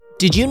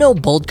Did you know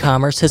Bold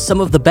Commerce has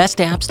some of the best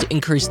apps to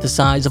increase the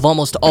size of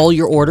almost all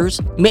your orders?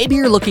 Maybe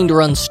you're looking to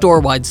run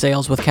store-wide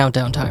sales with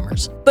countdown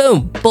timers.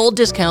 Boom! Bold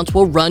Discounts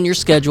will run your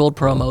scheduled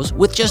promos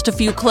with just a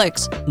few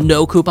clicks.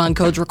 No coupon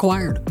codes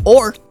required.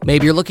 Or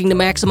maybe you're looking to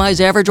maximize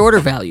average order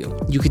value.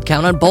 You could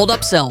count on Bold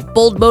Upsell,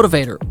 Bold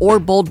Motivator, or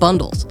Bold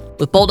Bundles.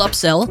 With Bold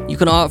Upsell, you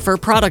can offer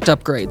product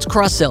upgrades,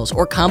 cross-sells,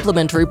 or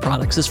complimentary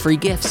products as free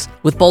gifts.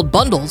 With Bold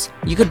Bundles,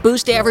 you could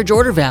boost average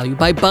order value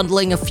by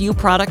bundling a few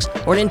products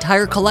or an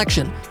entire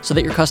collection so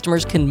that your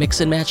customers can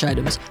mix and match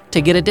items to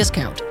get a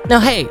discount.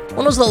 Now hey,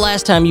 when was the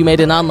last time you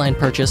made an online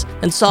purchase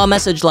and saw a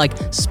message like,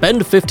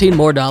 spend $15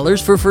 more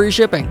for free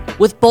shipping?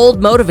 With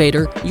Bold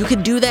Motivator, you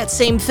could do that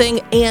same thing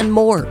and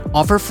more.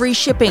 Offer free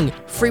shipping,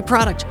 free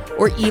product,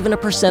 or even a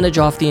percentage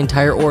off the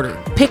entire order.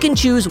 Pick and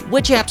choose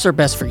which apps are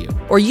best for you,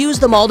 or use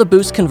them all to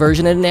boost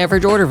conversion and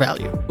average order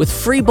value. With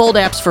free Bold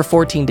apps for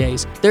 14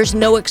 days, there's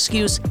no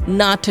excuse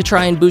not to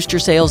try and boost your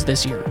sales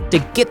this year. To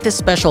get this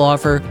special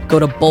offer, go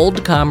to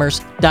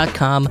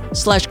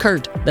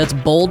boldcommerce.com/Kurt. That's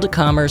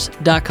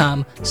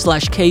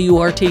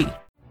boldcommerce.com/KURT.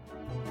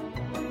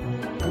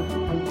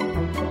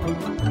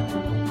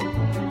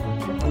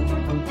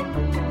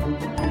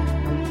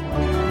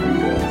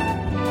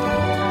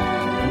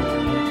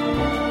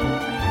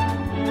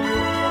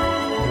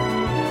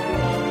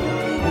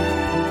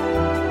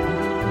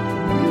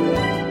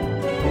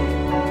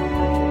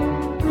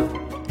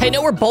 Hey,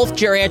 no, we're both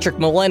geriatric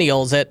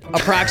millennials at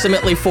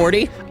approximately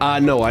 40.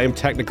 No, I am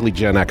technically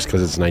Gen X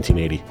because it's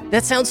 1980.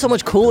 That sounds so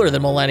much cooler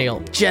than millennial.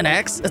 Gen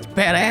X? That's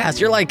badass.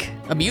 You're like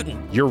a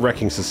mutant. You're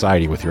wrecking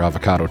society with your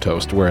avocado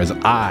toast, whereas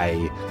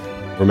I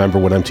remember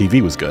when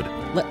MTV was good.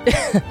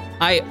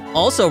 I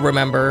also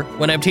remember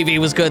when MTV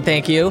was good,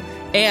 thank you.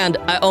 And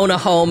I own a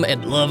home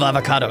and love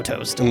avocado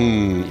toast.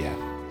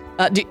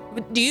 Yeah.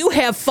 Do you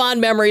have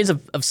fond memories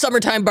of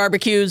summertime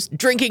barbecues,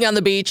 drinking on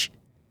the beach?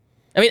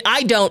 I mean,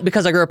 I don't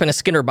because I grew up in a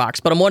Skinner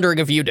box, but I'm wondering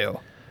if you do.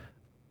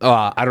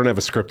 I don't have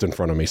a script in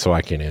front of me, so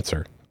I can't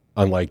answer,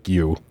 unlike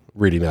you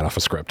reading that off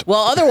a script. Well,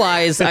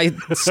 otherwise, I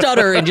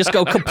stutter and just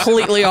go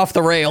completely off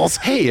the rails.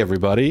 Hey,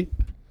 everybody.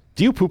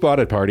 Do you poop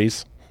out at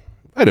parties?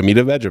 I had to meet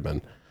a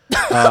vegeman.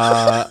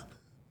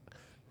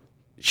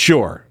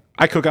 Sure.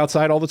 I cook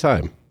outside all the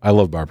time. I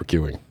love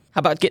barbecuing. How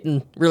about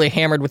getting really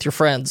hammered with your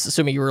friends,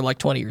 assuming you were like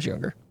 20 years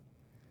younger?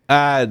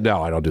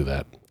 No, I don't do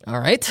that. All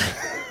right.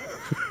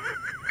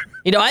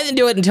 You know, I didn't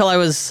do it until I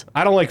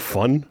don't like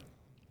fun.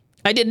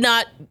 I did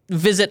not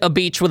visit a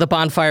beach with a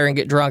bonfire and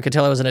get drunk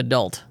until I was an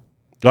adult.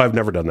 No, I've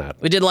never done that.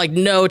 We did like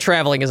no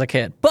traveling as a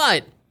kid.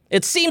 But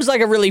it seems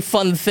like a really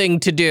fun thing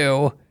to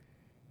do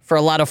for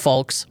a lot of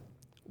folks.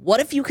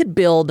 What if you could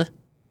build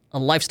a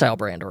lifestyle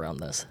brand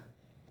around this?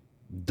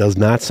 Does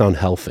not sound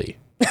healthy.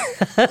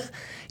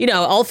 You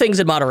know, all things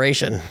in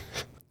moderation.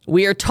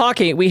 We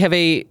have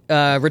a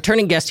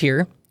returning guest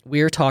here. We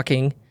are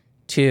talking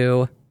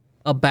to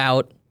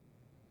about...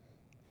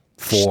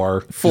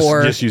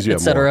 Just use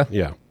etc.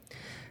 Yeah.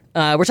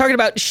 We're talking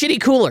about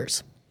Shitty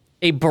Coolers,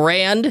 a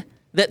brand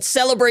that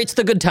celebrates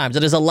the good times.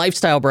 It is a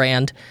lifestyle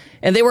brand.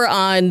 And they were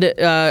on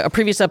a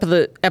previous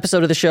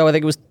episode of the show, I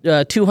think it was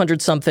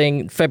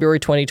 200-something, February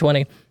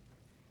 2020.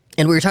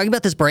 And we were talking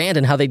about this brand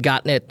and how they'd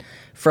gotten it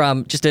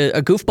from just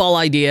a goofball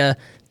idea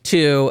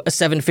to a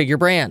seven-figure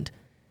brand.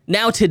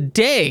 Now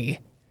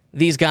today,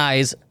 these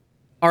guys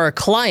are a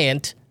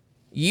client.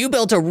 You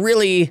built a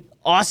really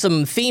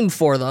awesome theme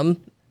for them.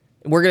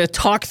 We're going to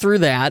talk through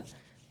that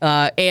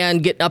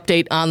and get an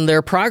update on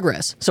their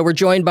progress. So we're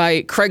joined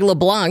by Craig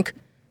LeBlanc,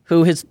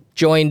 who has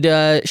joined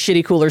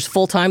Shitty Coolers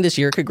full-time this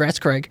year. Congrats,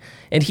 Craig.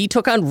 And he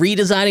took on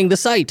redesigning the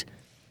site.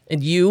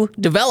 And you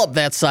developed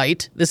that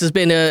site. This has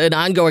been an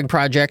ongoing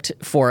project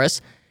for us.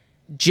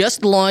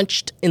 Just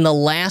launched in the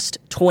last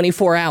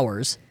 24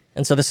 hours.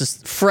 And so this is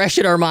fresh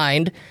in our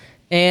mind.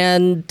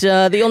 And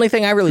the only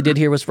thing I really did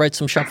here was write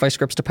some Shopify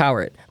scripts to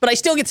power it. But I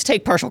still get to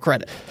take partial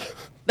credit.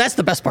 That's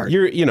the best part.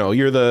 You're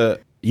the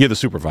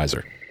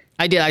supervisor.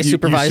 I did. I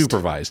supervised. You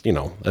supervised.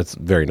 That's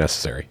very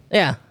necessary.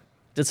 Yeah.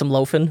 Did some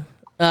loafing.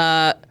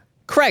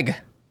 Craig.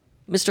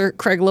 Mr.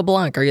 Craig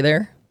LeBlanc, are you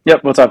there?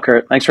 Yep. What's up,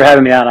 Kurt? Thanks for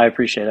having me on. I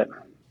appreciate it.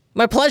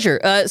 My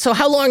pleasure. So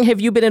how long have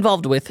you been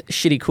involved with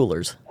Shitty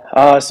Coolers?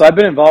 So I've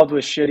been involved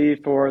with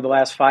Shitty for the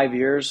last 5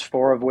 years,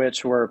 4 of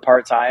which were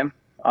part-time.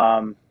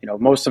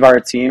 Most of our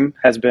team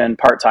has been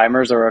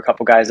part-timers. There were a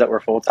couple guys that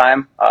were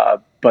full-time.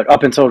 But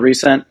up until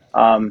recent,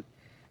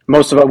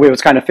 most of it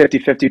was kind of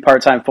 50-50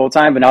 part-time,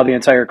 full-time, but now the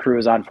entire crew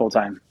is on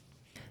full-time.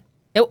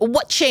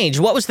 What changed?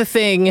 What was the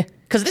thing?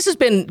 Because this has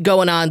been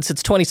going on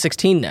since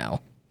 2016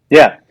 now.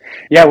 Yeah.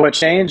 What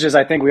changed is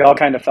I think we all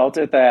kind of felt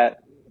it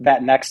that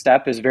next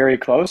step is very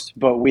close,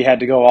 but we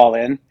had to go all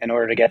in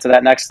order to get to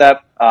that next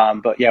step.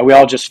 But yeah, we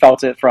all just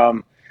felt it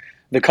from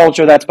the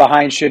culture that's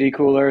behind Shitty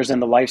Coolers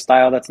and the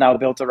lifestyle that's now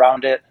built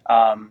around it.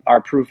 Our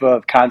proof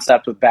of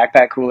concept with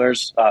backpack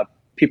coolers.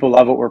 People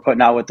love what we're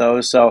putting out with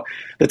those. So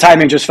the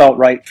timing just felt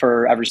right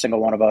for every single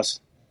one of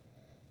us.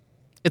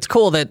 It's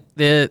cool that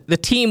the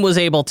team was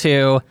able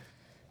to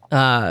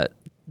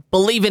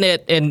believe in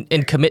it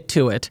and commit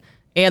to it,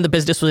 and the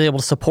business was able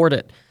to support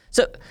it.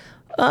 So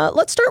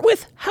Let's start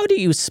with, how do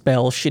you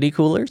spell Shitty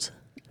Coolers?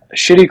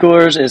 Shitty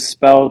Coolers is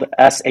spelled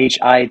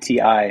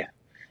Shiti,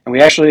 and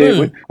we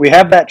actually we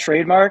have that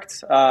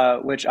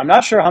trademarked, which I'm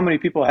not sure how many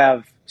people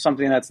have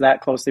something that's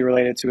that closely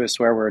related to a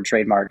swear word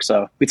trademark.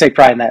 So we take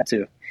pride in that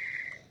too.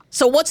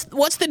 So what's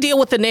the deal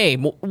with the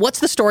name? What's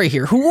the story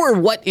here? Who or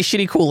what is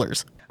Shitty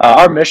Coolers?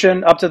 Our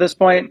mission up to this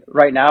point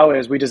right now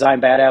is we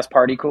design badass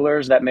party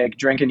coolers that make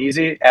drinking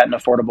easy at an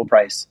affordable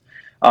price.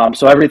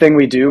 So everything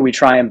we do, we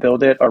try and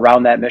build it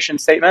around that mission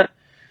statement.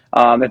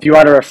 If you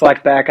want to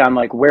reflect back on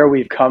like where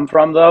we've come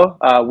from, though,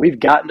 we've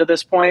gotten to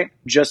this point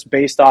just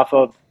based off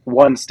of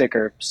one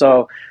sticker.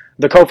 So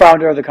the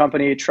co-founder of the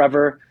company,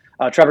 Trevor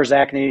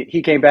Zachney,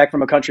 he came back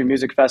from a country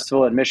music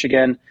festival in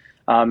Michigan.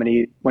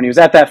 And when he was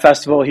at that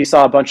festival, he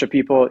saw a bunch of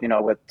people,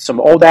 with some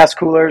old ass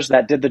coolers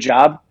that did the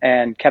job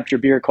and kept your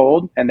beer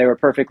cold, and they were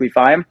perfectly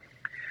fine.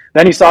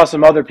 Then he saw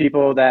some other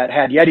people that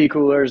had Yeti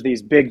coolers,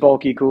 these big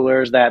bulky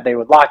coolers that they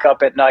would lock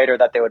up at night or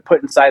that they would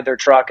put inside their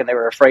truck, and they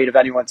were afraid of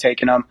anyone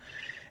taking them.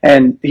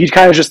 And he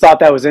kind of just thought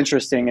that was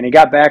interesting. And he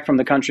got back from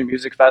the country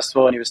music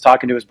festival, and he was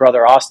talking to his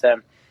brother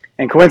Austin.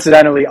 And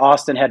coincidentally,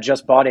 Austin had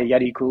just bought a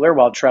Yeti cooler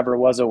while Trevor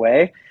was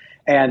away.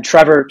 And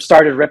Trevor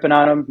started ripping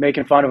on him,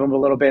 making fun of him a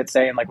little bit,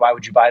 saying, like, why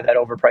would you buy that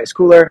overpriced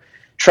cooler?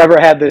 Trevor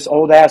had this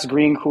old-ass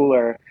green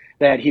cooler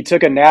that he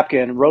took a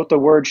napkin, wrote the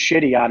word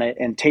shitty on it,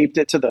 and taped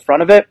it to the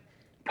front of it,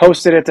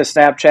 posted it to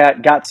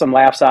Snapchat, got some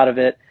laughs out of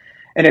it.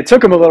 And it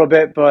took them a little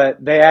bit,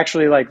 but they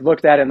actually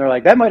looked at it and they're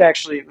like,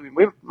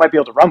 we might be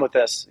able to run with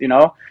this,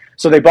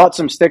 So they bought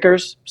some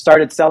stickers,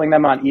 started selling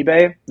them on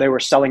eBay. They were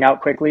selling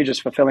out quickly,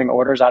 just fulfilling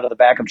orders out of the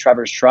back of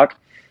Trevor's truck.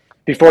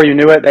 Before you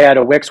knew it, they had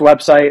a Wix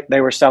website.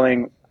 They were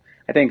selling,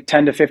 I think,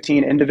 10 to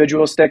 15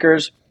 individual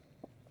stickers.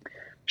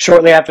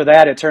 Shortly after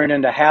that, it turned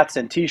into hats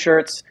and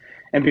T-shirts.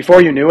 And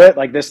before you knew it,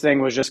 this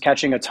thing was just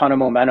catching a ton of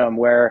momentum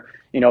where,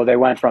 they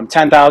went from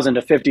 10,000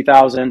 to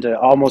 50,000 to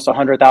almost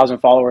 100,000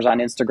 followers on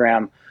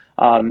Instagram.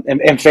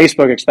 And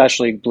Facebook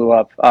especially blew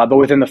up. But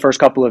within the first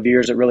couple of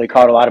years, it really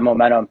caught a lot of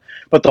momentum.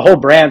 But the whole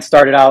brand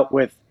started out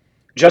with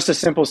just a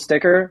simple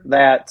sticker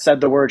that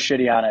said the word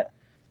shitty on it.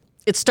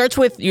 It starts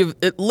with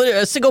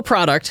a single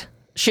product,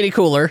 Shitty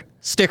Cooler,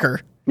 sticker.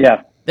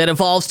 Yeah. That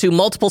evolves to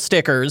multiple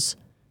stickers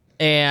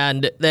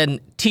and then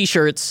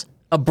T-shirts,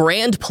 a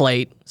brand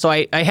plate. So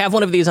I have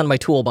one of these on my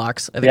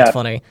toolbox. I think it's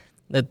funny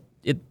that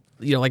it,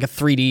 like a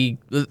 3D,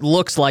 it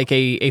looks like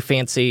a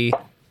fancy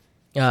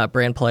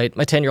brand plate.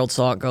 My 10-year-old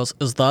saw it, goes,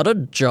 is that a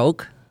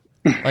joke?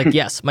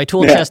 Yes, my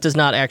tool chest is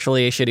not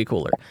actually a Shitty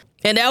Cooler.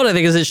 And now what I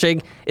think is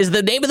interesting is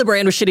the name of the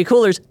brand was Shitty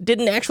Coolers,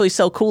 didn't actually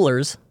sell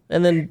coolers.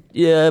 And then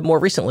more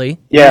recently,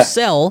 you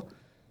sell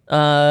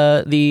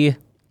the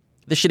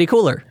Shitty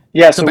Cooler.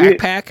 Yeah, it's so a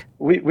backpack.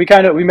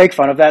 We make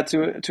fun of that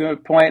to a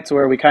point to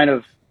where we kind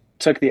of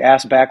took the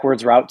ass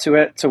backwards route to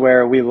it, to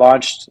where we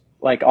launched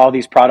all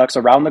these products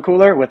around the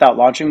cooler without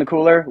launching the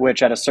cooler,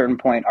 which at a certain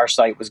point our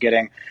site was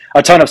getting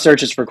a ton of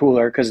searches for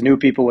cooler because new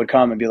people would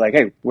come and be like,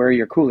 hey, where are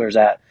your coolers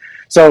at?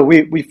 So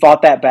we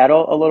fought that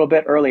battle a little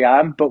bit early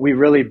on, but we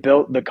really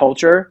built the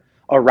culture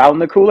around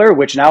the cooler,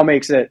 which now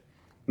makes it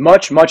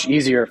much, much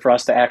easier for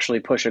us to actually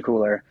push a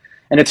cooler.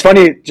 And it's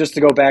funny, just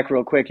to go back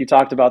real quick, you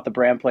talked about the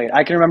brand plate.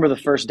 I can remember the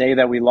first day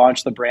that we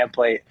launched the brand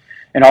plate,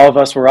 and all of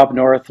us were up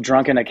north,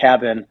 drunk in a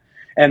cabin.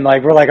 And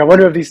we're like, I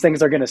wonder if these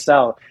things are going to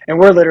sell. And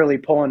we're literally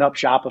pulling up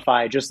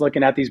Shopify, just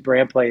looking at these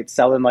brand plates,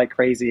 selling like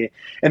crazy.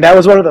 And that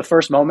was one of the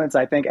first moments,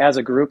 I think, as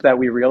a group that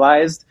we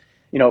realized,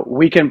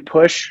 we can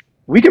push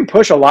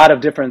a lot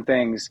of different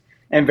things.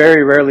 And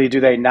very rarely do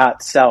they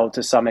not sell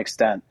to some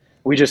extent.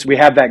 We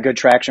have that good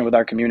traction with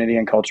our community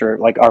and culture,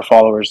 like our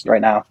followers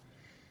right now.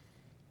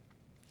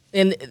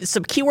 And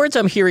some keywords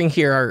I'm hearing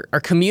here are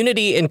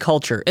community and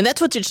culture. And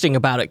that's what's interesting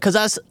about it, because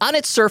us, on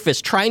its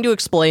surface, trying to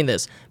explain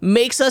this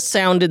makes us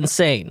sound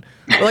insane.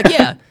 We're like,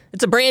 yeah,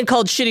 it's a brand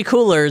called Shitty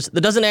Coolers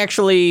that doesn't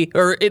actually,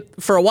 or it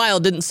for a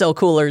while didn't sell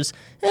coolers.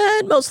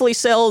 It mostly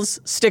sells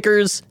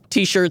stickers,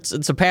 T-shirts,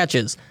 and some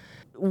patches.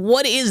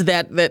 What is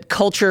that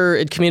culture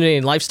and community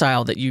and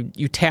lifestyle that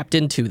you tapped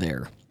into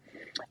there?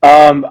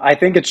 I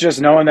think it's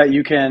just knowing that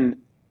you can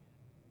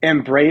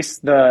embrace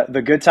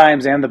the good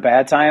times and the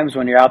bad times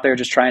when you're out there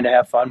just trying to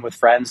have fun with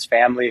friends,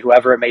 family,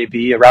 whoever it may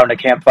be, around a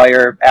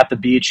campfire, at the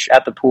beach,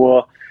 at the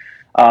pool,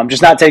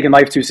 just not taking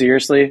life too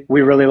seriously.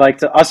 We really like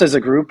to, us as a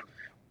group,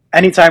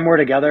 anytime we're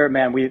together,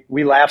 man,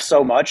 we laugh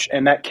so much,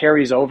 and that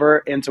carries over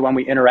into when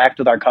we interact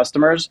with our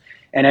customers.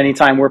 And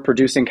anytime we're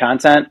producing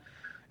content,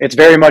 it's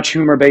very much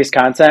humor-based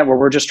content where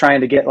we're just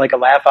trying to get a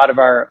laugh out of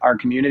our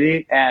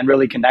community and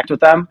really connect with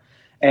them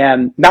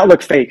and not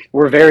look fake.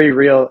 We're very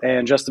real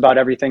in just about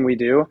everything we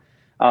do.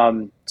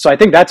 So I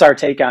think that's our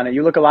take on it.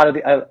 You look a lot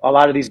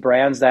of these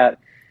brands that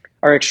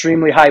are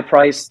extremely high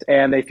priced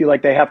and they feel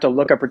like they have to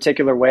look a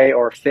particular way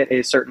or fit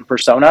a certain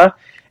persona.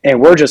 And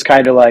we're just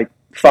kind of like,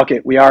 fuck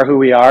it. We are who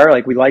we are.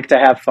 We like to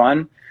have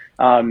fun.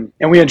 And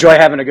we enjoy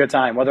having a good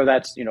time, whether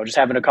that's, just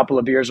having a couple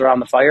of beers around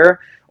the fire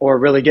or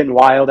really getting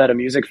wild at a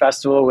music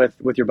festival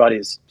with your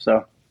buddies.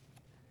 So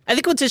I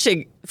think what's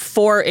interesting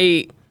for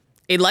a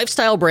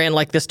lifestyle brand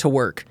like this to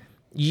work,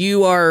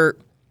 you are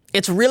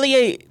it's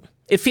really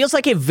it feels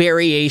like a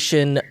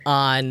variation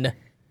on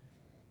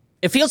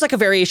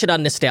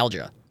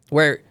nostalgia,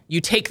 where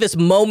you take this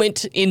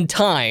moment in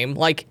time,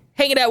 like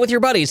hanging out with your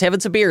buddies, having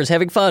some beers,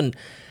 having fun,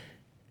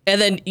 and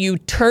then you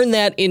turn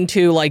that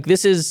into like,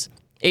 this is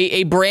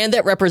a brand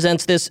that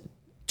represents this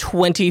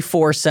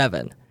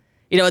 24/7.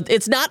 You know,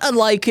 it's not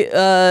unlike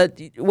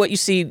what you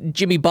see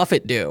Jimmy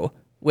Buffett do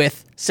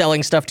with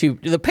selling stuff to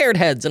the Parrot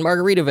Heads in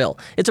Margaritaville.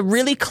 It's a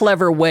really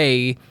clever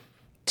way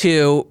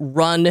to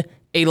run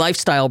a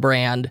lifestyle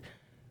brand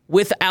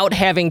without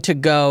having to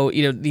go,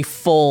 the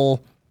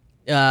full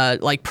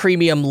like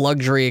premium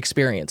luxury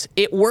experience.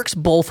 It works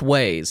both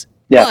ways,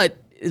 but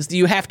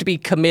you have to be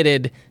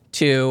committed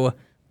to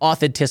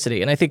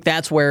authenticity, and I think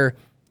that's where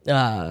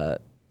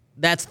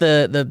that's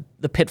the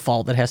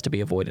pitfall that has to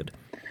be avoided.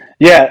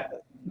 Yeah.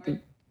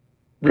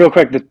 Real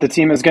quick, the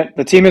team is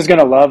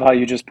gonna love how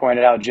you just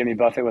pointed out Jimmy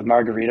Buffett with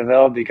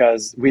Margaritaville,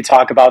 because we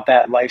talk about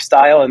that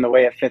lifestyle and the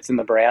way it fits in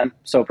the brand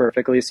so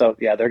perfectly. So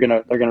yeah, they're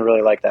gonna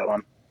really like that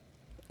one.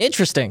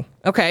 Interesting.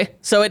 Okay,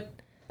 so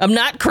I'm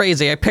not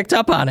crazy. I picked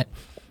up on it.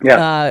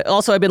 Yeah.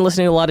 Also, I've been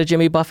listening to a lot of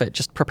Jimmy Buffett,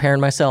 just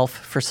preparing myself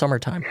for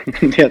summertime.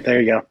 Yeah,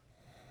 there you go.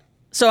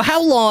 So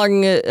how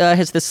long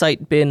has this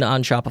site been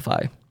on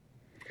Shopify?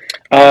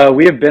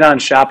 We have been on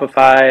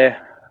Shopify. I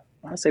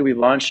want to say we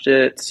launched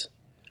it.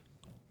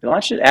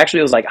 Actually,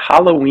 it was like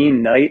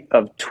Halloween night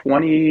of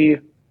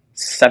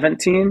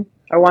 2017,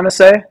 I want to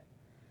say.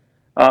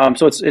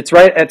 So it's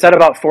at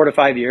about 4 to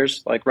 5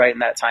 years, like right in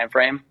that time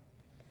frame.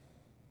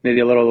 Maybe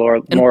a little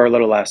more or a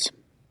little less.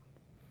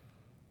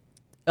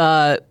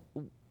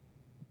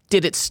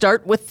 Did it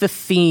start with the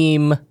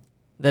theme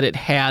that it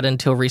had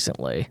until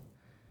recently?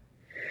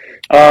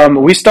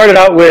 We started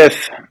out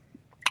with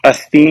a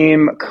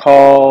theme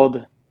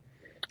called,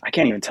 I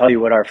can't even tell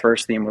you what our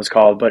first theme was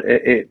called, but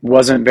it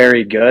wasn't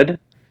very good.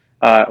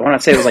 I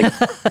want to say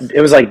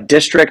it was like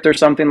District or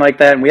something like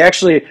that. And we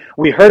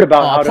heard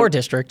about poor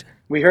District.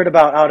 We heard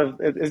about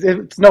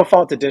it's no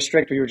fault to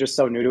District. We were just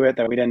so new to it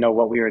that we didn't know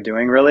what we were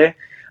doing really.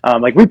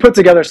 Like we put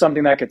together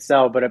something that could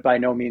sell, but it by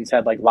no means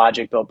had like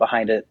logic built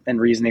behind it and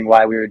reasoning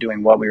why we were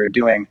doing what we were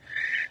doing.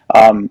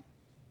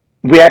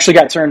 We actually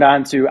got turned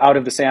on to Out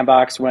of the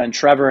Sandbox when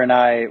Trevor and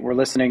I were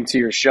listening to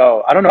your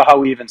show. I don't know how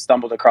we even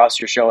stumbled across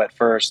your show at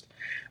first,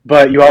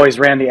 but you always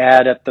ran the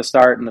ad at the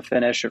start and the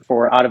finish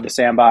for Out of the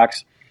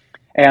Sandbox.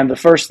 And the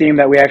first theme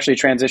that we actually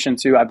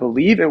transitioned to, I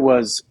believe it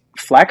was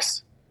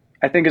Flex,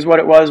 I think is what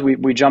it was.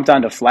 We jumped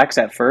onto Flex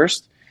at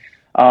first.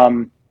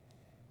 And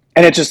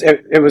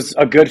it was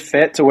a good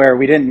fit to where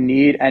we didn't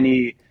need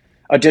any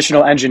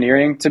additional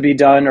engineering to be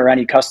done or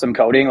any custom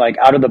coding. Like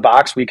out of the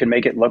box, we can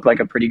make it look like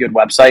a pretty good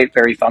website,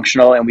 very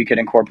functional, and we could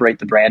incorporate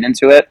the brand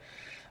into it.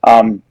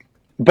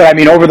 But I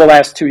mean, over the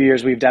last 2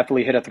 years, we've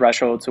definitely hit a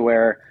threshold to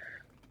where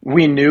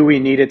we knew we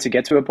needed to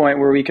get to a point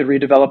where we could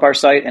redevelop our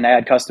site and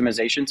add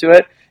customization to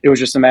it. It was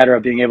just a matter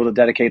of being able to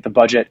dedicate the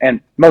budget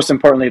and, most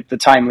importantly, the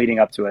time leading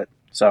up to it.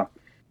 So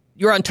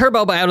you were on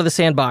Turbo by Out of the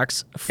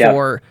Sandbox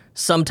for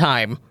some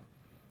time.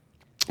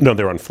 No,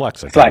 they're on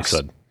Flex. I think you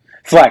said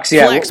Flex.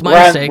 Yeah, Flex,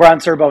 we're on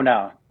Turbo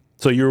now.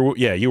 So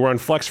you were on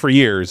Flex for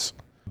years.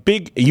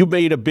 You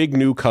made a big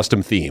new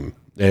custom theme,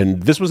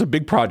 and this was a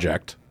big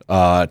project.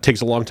 It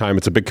takes a long time.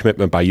 It's a big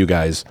commitment by you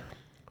guys.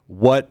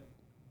 What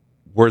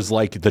was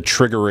like the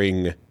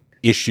triggering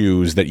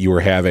issues that you were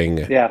having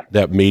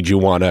that made you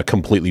want to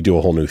completely do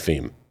a whole new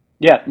theme?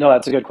 Yeah, no,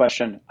 that's a good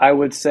question. I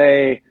would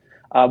say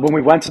when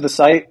we went to the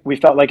site, we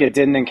felt like it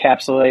didn't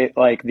encapsulate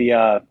like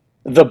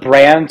the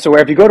brand. So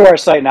where if you go to our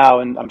site now,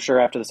 and I'm sure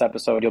after this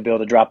episode, you'll be able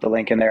to drop the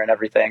link in there and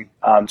everything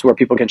to where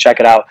people can check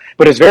it out.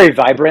 But it's very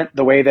vibrant,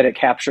 the way that it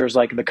captures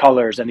like the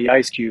colors and the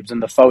ice cubes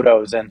and the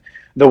photos and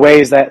the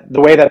way that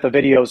the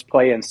videos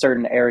play in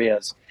certain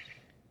areas.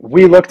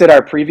 We looked at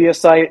our previous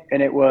site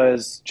and it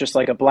was just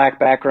like a black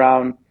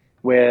background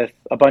with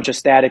a bunch of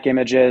static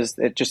images.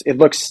 It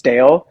looked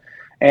stale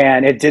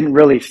and it didn't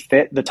really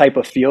fit the type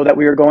of feel that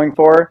we were going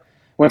for.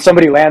 When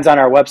somebody lands on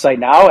our website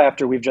now,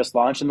 after we've just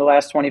launched in the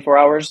last 24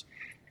 hours,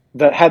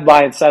 the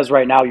headline says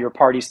right now, your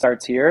party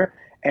starts here.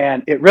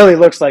 And it really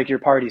looks like your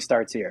party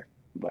starts here.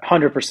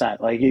 100%.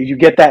 Like you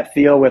get that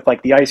feel with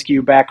like the Ice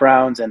Cube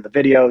backgrounds and the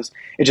videos.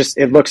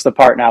 It looks the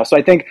part now. So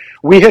I think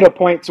we hit a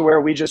point to where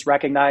we just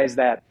recognized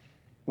that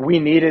we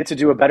needed to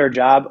do a better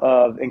job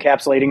of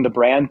encapsulating the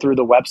brand through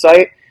the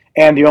website.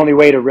 And the only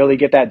way to really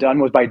get that done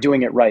was by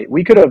doing it right.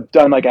 We could have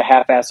done like a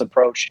half-ass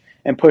approach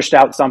and pushed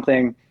out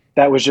something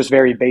that was just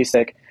very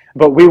basic.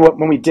 But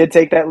when we did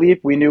take that leap,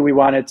 we knew we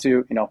wanted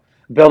to,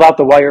 build out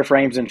the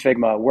wireframes in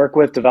Figma, work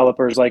with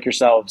developers like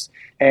yourselves,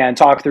 and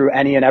talk through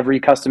any and every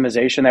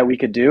customization that we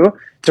could do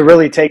to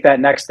really take that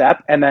next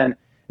step, and then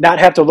not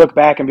have to look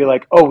back and be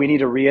like, oh, we need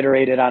to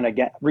reiterate on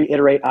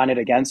it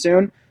again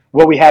soon.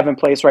 What we have in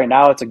place right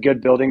now, it's a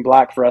good building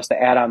block for us to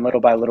add on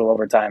little by little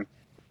over time.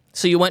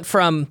 So you went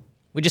from,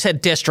 we just had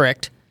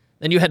District,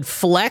 then you had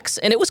Flex,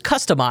 and it was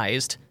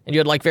customized, and you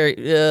had like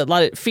a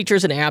lot of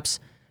features and apps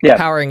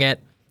powering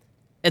it.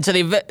 And so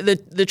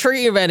the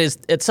triggering event is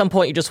at some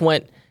point you just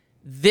went,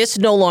 this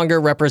no longer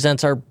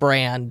represents our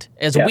brand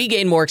as Yeah. we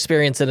gain more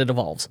experience and it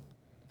evolves.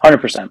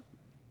 100%.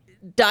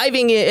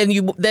 Diving in, and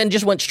you then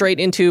just went straight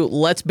into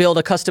let's build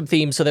a custom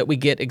theme so that we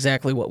get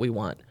exactly what we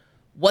want.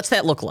 What's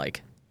that look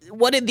like?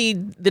 What did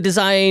the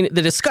design,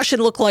 the discussion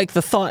look like,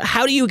 the thought?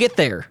 How do you get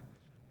there?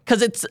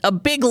 Because it's a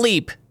big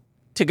leap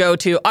to go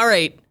to, all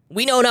right,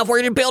 we know enough, we're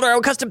going to build our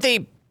own custom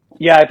theme.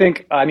 Yeah,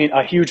 I mean,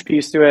 a huge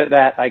piece to it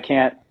that I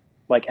can't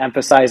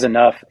emphasize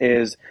enough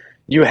is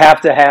you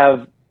have to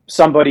have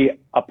somebody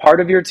a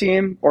part of your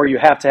team, or you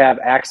have to have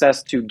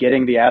access to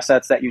getting the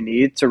assets that you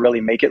need to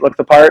really make it look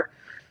the part.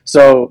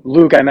 So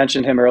Luke, I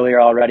mentioned him earlier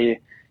already.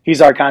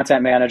 He's our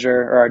content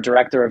manager or our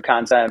director of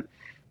content.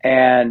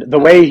 And the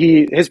way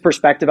his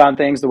perspective on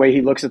things, the way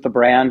he looks at the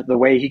brand, the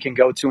way he can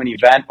go to an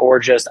event or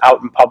just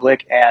out in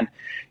public and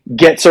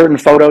get certain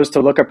photos to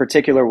look a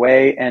particular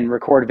way and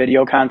record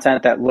video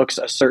content that looks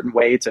a certain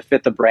way to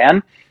fit the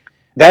brand,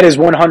 that is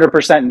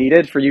 100%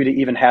 needed for you to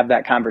even have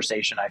that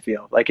conversation. I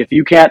feel like if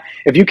you can't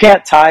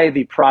tie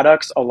the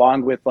products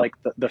along with like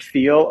the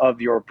feel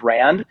of your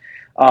brand,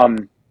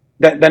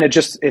 then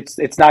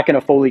it's not going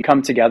to fully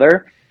come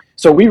together.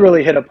 So we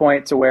really hit a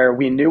point to where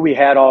we knew we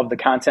had all of the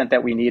content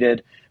that we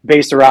needed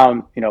based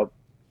around,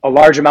 a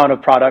large amount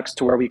of products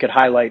to where we could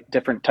highlight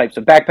different types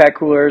of backpack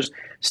coolers,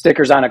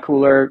 stickers on a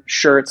cooler,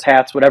 shirts,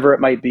 hats, whatever it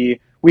might be.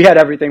 We had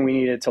everything we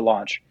needed to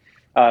launch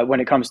when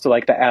it comes to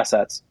like the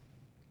assets.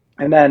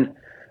 And then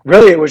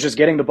really it was just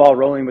getting the ball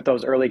rolling with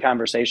those early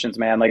conversations,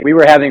 man. Like we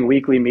were having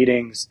weekly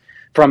meetings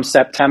from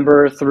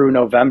September through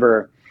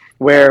November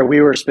where we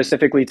were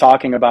specifically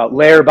talking about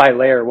layer by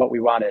layer what we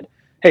wanted.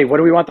 Hey, what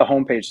do we want the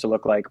homepage to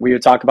look like? We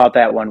would talk about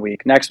that one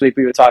week. Next week,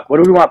 we would talk, what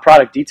do we want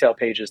product detail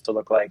pages to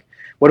look like?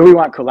 What do we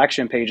want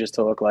collection pages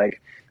to look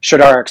like?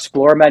 Should our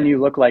explore menu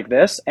look like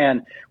this?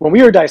 And when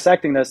we were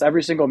dissecting this,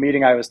 every single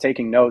meeting I was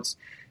taking notes.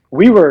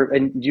 We were,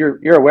 and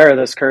you're aware of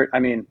this, Kurt, I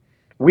mean,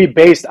 we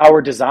based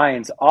our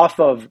designs off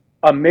of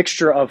a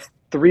mixture of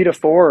 3 to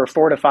 4 or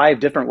 4 to 5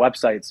 different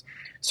websites.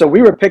 So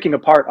we were picking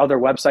apart other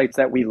websites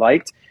that we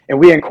liked, and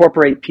we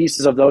incorporate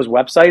pieces of those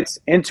websites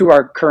into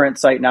our current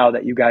site now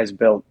that you guys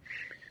built.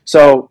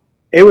 So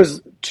it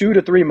was 2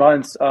 to 3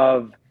 months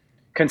of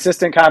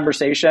consistent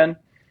conversation.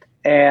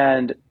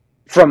 And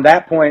from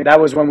that point,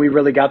 that was when we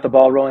really got the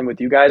ball rolling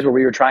with you guys, where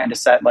we were trying to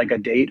set like a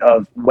date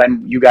of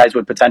when you guys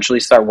would potentially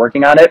start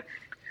working on it.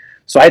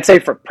 So I'd say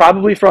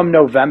probably from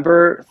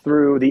November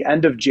through the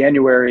end of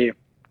January,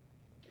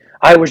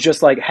 I was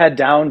just like head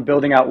down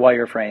building out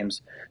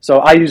wireframes. So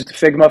I used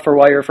Figma for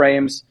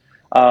wireframes.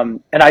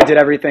 And I did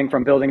everything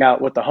from building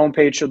out what the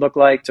homepage should look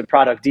like to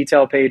product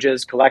detail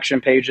pages, collection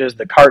pages,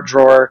 the cart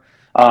drawer,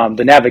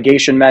 the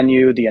navigation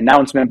menu, the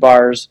announcement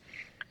bars.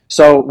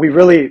 So we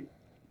really,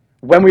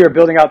 when we were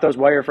building out those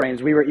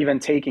wireframes, we were even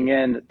taking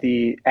in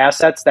the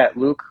assets that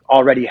Luke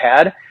already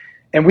had,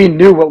 and we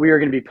knew what we were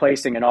going to be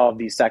placing in all of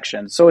these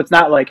sections. So it's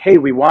not like, hey,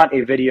 we want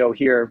a video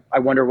here, I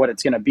wonder what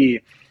it's going to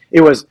be.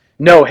 It was,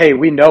 no, hey,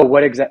 we know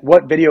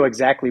what video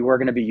exactly we're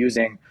going to be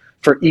using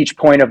for each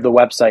point of the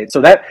website.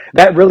 So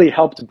that really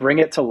helped bring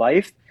it to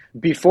life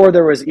before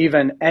there was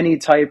even any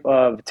type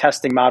of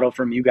testing model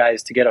from you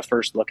guys to get a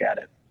first look at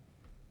it.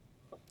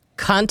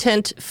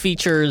 Content,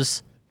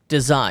 features,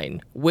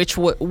 design. Which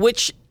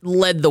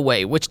led the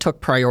way? Which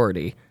took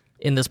priority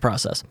in this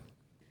process?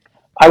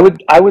 I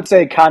would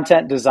say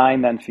content,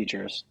 design, then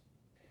features.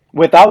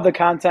 Without the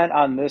content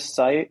on this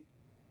site,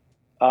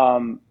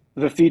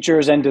 the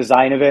features and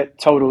design of it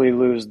totally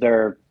lose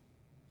their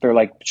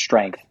like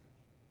strength.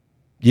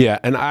 Yeah,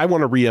 and I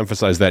want to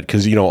reemphasize that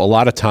because, a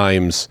lot of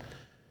times,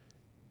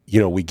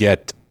 we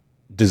get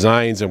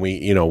designs and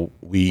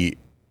we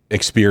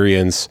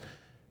experience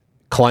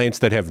clients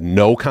that have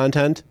no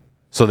content,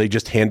 so they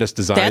just hand us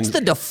designs. That's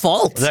the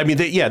default. I mean,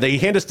 they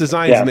hand us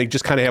designs and they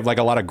just kind of have like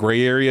a lot of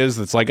gray areas.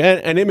 That's like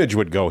an image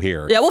would go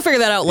here. Yeah, we'll figure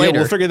that out later. Yeah,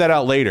 we'll figure that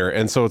out later.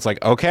 And so it's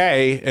like,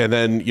 okay. And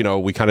then,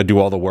 we kind of do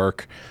all the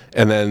work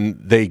and then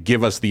they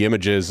give us the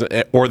images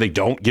or they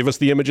don't give us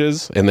the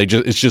images and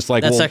it's just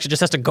like, that section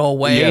just has to go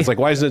away. Yeah, it's like,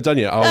 why isn't it done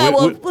yet?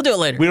 We'll do it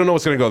later. We don't know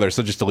what's going to go there,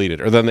 so just delete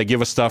it. Or then they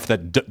give us stuff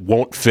that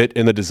won't fit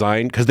in the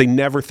design because they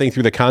never think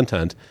through the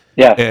content.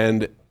 Yeah.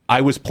 And I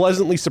was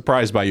pleasantly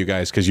surprised by you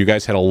guys because you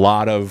guys had a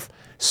lot of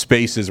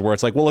spaces where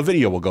it's like, well, a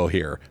video will go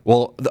here.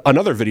 Well,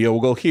 another video will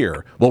go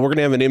here. Well, we're going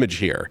to have an image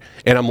here.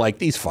 And I'm like,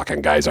 these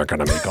fucking guys aren't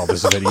going to make all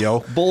this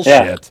video.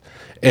 Bullshit.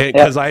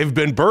 Because I've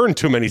been burned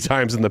too many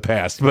times in the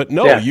past. But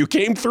no, you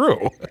came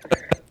through.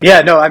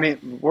 Yeah, no, I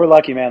mean, we're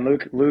lucky, man.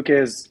 Luke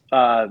is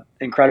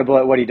incredible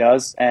at what he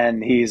does,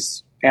 and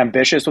he's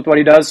ambitious with what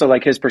he does. So,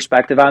 like, his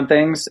perspective on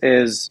things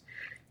is,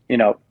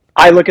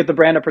 I look at the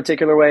brand a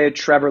particular way,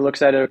 Trevor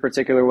looks at it a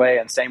particular way,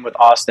 and same with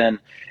Austin.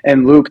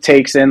 And Luke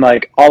takes in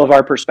like all of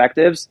our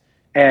perspectives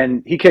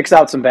and he kicks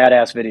out some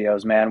badass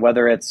videos, man,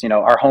 whether it's,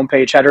 our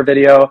homepage header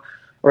video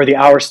or the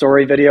Our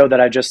Story video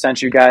that I just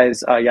sent you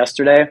guys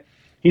yesterday.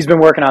 He's been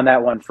working on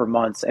that one for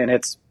months and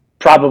it's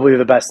probably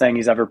the best thing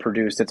he's ever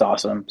produced. It's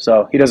awesome.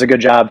 So he does a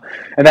good job.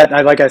 And that,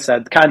 like I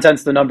said,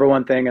 content's the number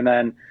one thing. And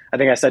then I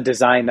think I said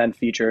design, then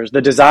features.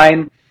 The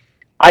design,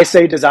 I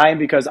say design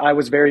because I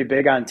was very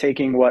big on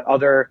taking what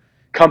other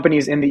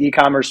companies in the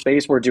e-commerce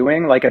space were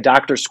doing, like a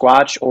Dr.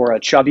 Squatch or a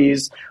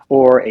Chubby's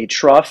or a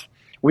Truff.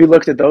 We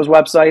looked at those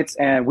websites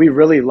and we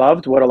really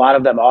loved what a lot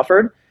of them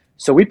offered.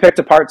 So we picked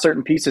apart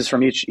certain pieces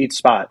from each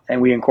spot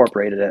and we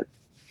incorporated it.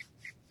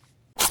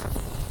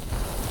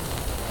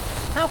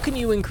 How can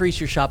you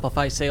increase your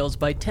Shopify sales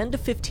by 10 to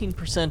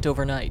 15%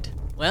 overnight?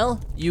 Well,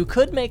 you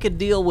could make a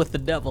deal with the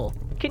devil.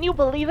 Can you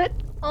believe it?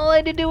 All I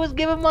had to do was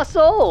give him my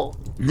soul.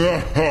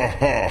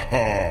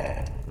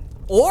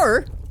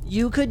 Or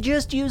you could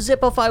just use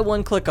Zipify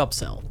one-click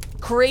upsell.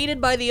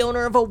 Created by the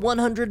owner of a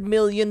 $100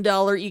 million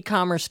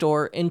e-commerce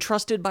store and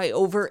trusted by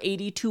over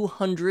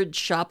 8,200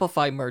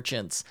 Shopify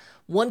merchants,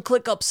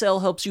 one-click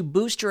upsell helps you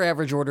boost your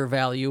average order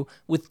value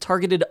with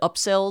targeted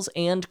upsells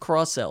and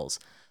cross-sells.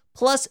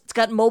 Plus, it's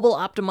got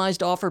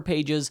mobile-optimized offer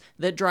pages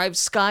that drive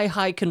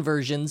sky-high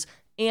conversions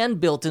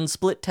and built-in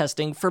split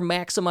testing for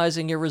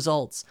maximizing your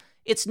results.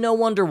 It's no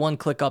wonder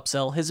One-Click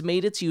Upsell has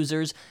made its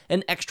users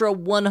an extra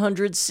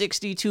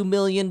 $162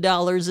 million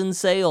in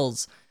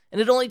sales. And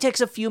it only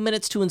takes a few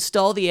minutes to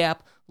install the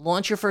app,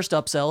 launch your first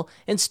upsell,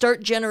 and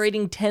start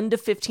generating 10 to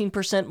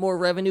 15% more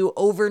revenue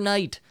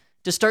overnight.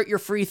 To start your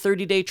free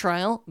 30-day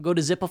trial, go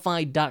to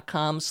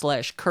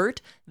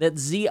zipify.com/Kurt.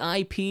 That's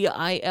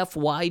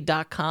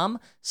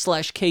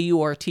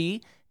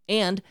zipify.com/KURT.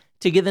 And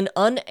to get an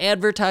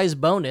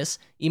unadvertised bonus,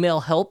 email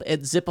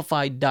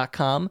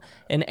help@zipify.com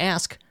and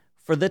ask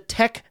for the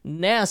Tech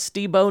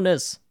Nasty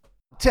bonus.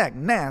 Tech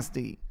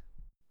Nasty.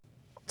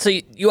 So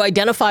you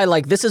identify,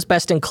 like, this is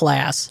best in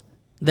class,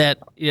 that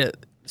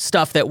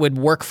stuff that would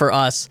work for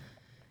us.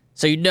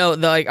 So you know,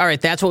 like, all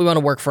right, that's what we want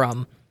to work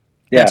from.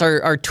 Yeah. That's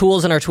our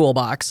tools in our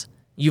toolbox.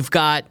 You've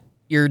got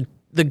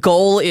the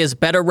goal is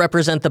better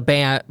represent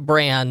the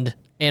brand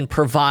and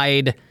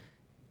provide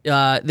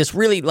this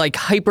really like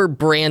hyper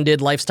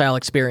branded lifestyle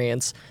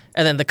experience.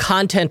 And then the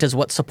content is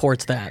what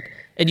supports that.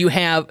 And you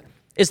have,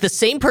 is the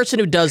same person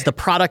who does the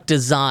product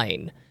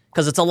design,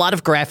 because it's a lot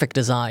of graphic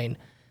design,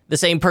 the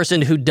same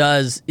person who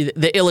does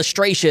the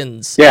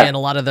illustrations and a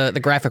lot of the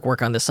graphic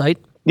work on the site.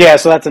 Yeah,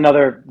 so that's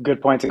another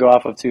good point to go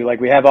off of too. Like,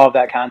 we have all of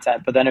that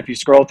content, but then if you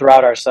scroll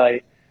throughout our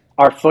site,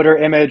 our footer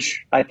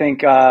image, I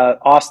think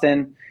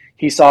Austin,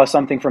 he saw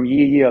something from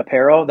Yee Yee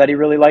Apparel that he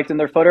really liked in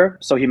their footer,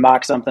 so he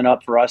mocked something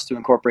up for us to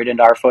incorporate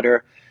into our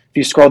footer. If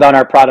you scroll down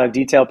our product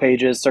detail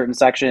pages, certain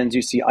sections,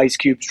 you see ice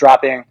cubes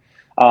dropping.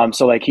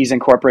 So like, he's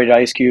incorporated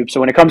ice cubes.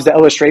 So when it comes to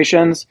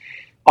illustrations,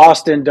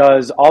 Austin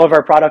does all of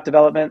our product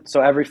development.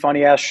 So every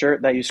funny ass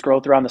shirt that you scroll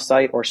through on the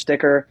site or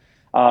sticker,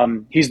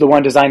 he's the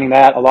one designing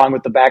that, along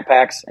with the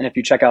backpacks. And if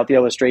you check out the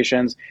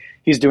illustrations,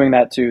 he's doing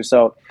that too.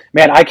 So,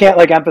 man, I can't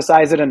like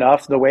emphasize it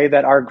enough, the way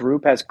that our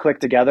group has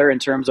clicked together in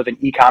terms of an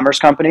e-commerce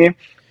company.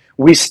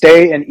 We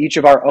stay in each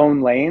of our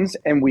own lanes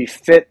and we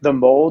fit the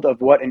mold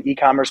of what an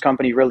e-commerce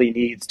company really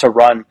needs to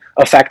run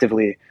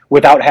effectively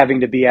without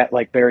having to be at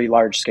like very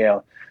large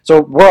scale.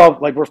 So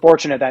we're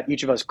fortunate that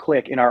each of us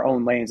click in our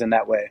own lanes in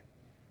that way.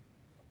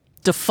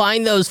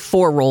 Define those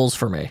 4 roles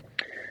for me.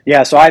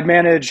 Yeah, so I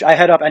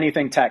head up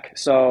anything tech,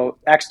 so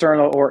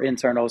external or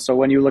internal. So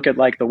when you look at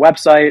like the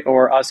website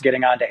or us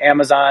getting onto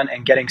Amazon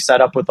and getting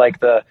set up with like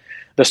the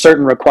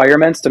certain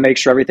requirements to make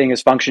sure everything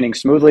is functioning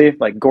smoothly,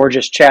 like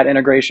gorgeous chat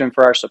integration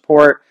for our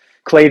support,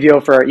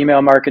 Klaviyo for our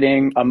email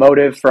marketing,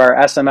 Emotive for our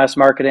SMS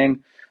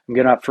marketing. I'm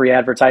giving up free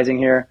advertising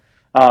here.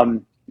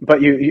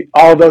 But you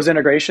all of those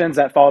integrations,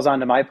 that falls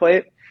onto my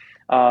plate.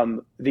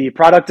 The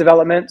product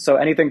development, so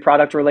anything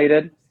product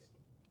related,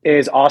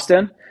 is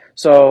Austin.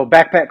 So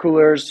backpack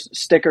coolers,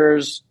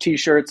 stickers,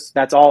 t-shirts,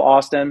 that's all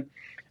Austin.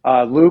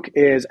 Luke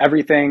is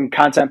everything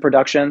content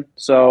production.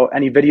 So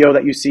any video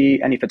that you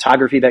see, any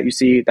photography that you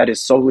see, that is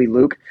solely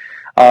Luke.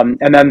 And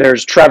then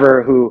there's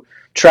Trevor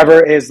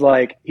is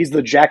like, he's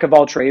the jack of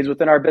all trades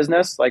within our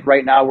business. Like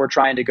right now we're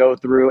trying to go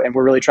through and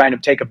we're really trying to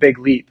take a big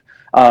leap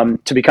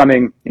to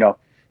becoming,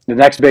 the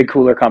next big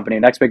cooler company,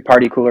 next big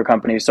party cooler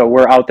company. So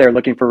we're out there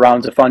looking for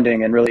rounds of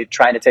funding and really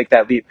trying to take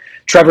that leap.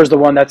 Trevor's the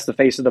one that's the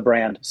face of the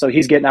brand. So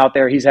he's getting out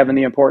there. He's having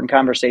the important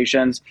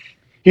conversations.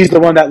 He's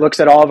the one that looks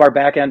at all of our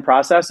back end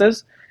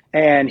processes,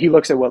 and he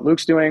looks at what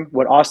Luke's doing,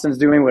 what Austin's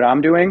doing, what I'm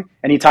doing,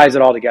 and he ties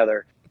it all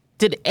together.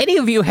 Did any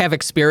of you have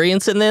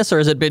experience in this, or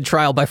has it been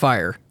trial by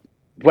fire?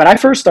 When I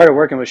first started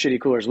working with Shitty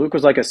Coolers, Luke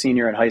was like a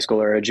senior in high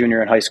school or a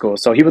junior in high school.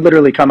 So he would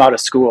literally come out of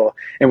school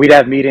and we'd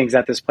have meetings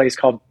at this place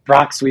called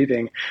Brock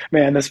Sweeping.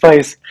 Man, this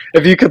place,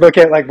 if you could look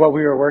at like what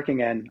we were working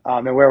in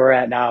and where we're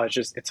at now,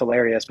 it's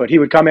hilarious. But he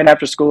would come in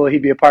after school.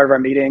 He'd be a part of our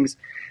meetings.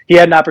 He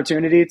had an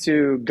opportunity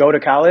to go to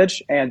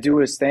college and do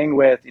his thing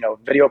with,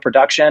 video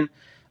production.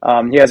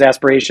 He has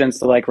aspirations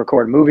to like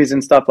record movies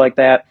and stuff like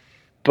that.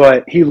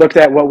 But he looked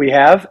at what we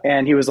have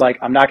and he was like,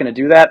 I'm not going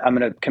to do that. I'm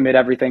going to commit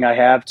everything I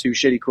have to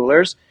Shitty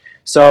Coolers.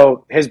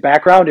 So his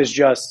background is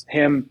just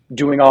him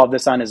doing all of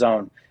this on his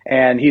own.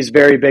 And he's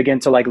very big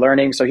into like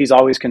learning. So he's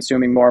always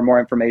consuming more and more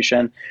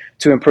information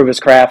to improve his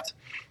craft.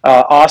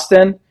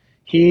 Austin,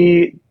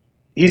 he's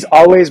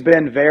always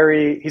been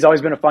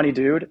a funny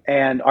dude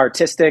and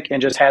artistic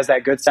and just has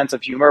that good sense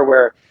of humor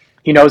where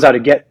he knows how to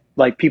get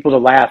like people to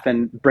laugh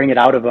and bring it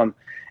out of them.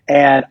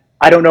 And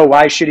I don't know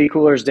why Shitty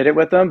Coolers did it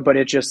with them, but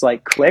it just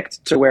like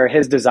clicked to where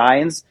his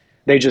designs,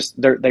 they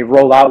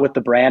roll out with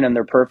the brand and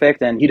they're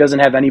perfect. And he doesn't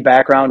have any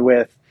background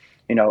with,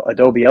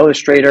 Adobe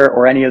Illustrator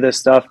or any of this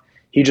stuff.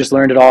 He just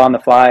learned it all on the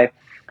fly.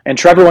 And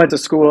Trevor went to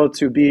school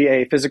to be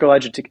a physical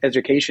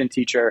education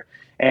teacher.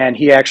 And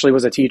he actually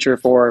was a teacher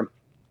for,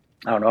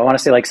 I don't know, I want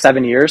to say like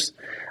 7 years.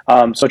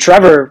 So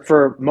Trevor,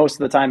 for most of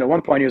the time, at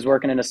one point, he was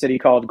working in a city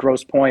called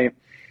Grosse Pointe,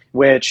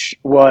 which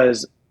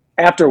was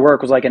after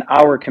work was like an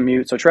hour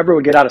commute. So Trevor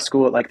would get out of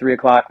school at like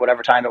 3:00,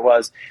 whatever time it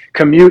was,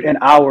 commute an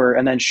hour,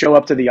 and then show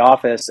up to the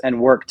office and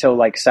work till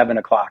like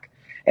 7:00.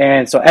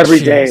 And so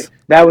every day,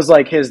 that was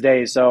like his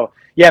day. So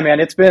yeah, man,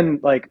 it's been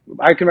like,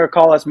 I can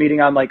recall us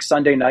meeting on like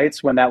Sunday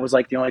nights when that was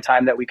like the only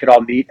time that we could all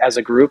meet as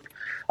a group,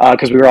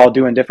 because we were all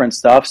doing different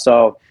stuff.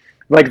 So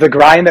like the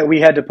grind that we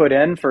had to put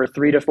in for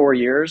 3 to 4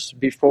 years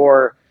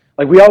before,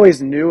 like we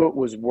always knew it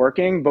was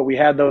working, but we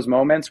had those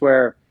moments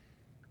where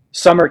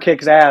summer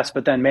kicks ass,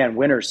 but then man,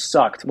 winters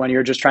sucked when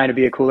you're just trying to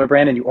be a cooler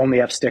brand and you only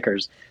have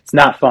stickers. It's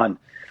not fun.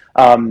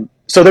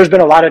 So there's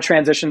been a lot of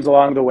transitions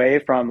along the way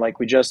from like,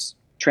 we just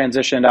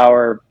transitioned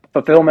our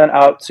fulfillment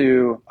out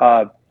to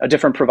a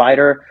different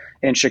provider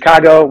in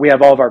Chicago. We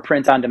have all of our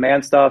print on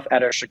demand stuff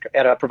at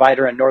a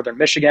provider in Northern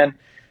Michigan.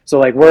 So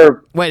like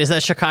Wait, is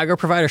that Chicago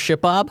provider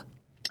ShipBob?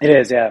 It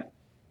is, yeah.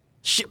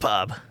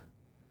 ShipBob.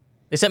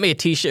 They sent me a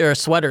t-shirt or a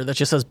sweater that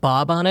just says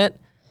Bob on it,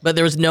 but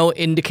there was no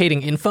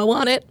indicating info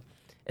on it.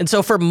 And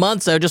so for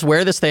months, I would just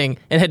wear this thing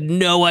and had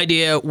no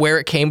idea where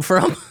it came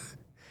from.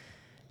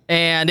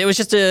 And it was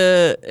just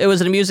it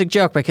was an amusing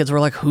joke. My kids were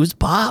like, who's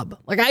Bob?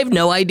 Like, I have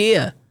no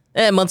idea.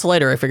 And months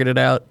later, I figured it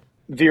out.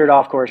 Veered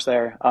off course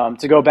there.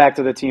 To go back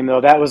to the team,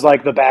 though, that was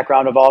like the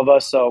background of all of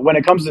us. So when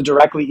it comes to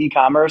directly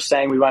e-commerce,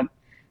 saying we went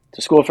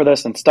to school for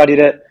this and studied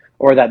it,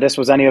 or that this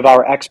was any of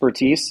our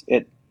expertise,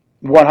 it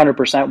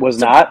 100% was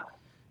not.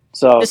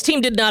 So this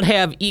team did not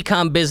have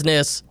e-com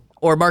business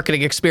or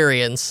marketing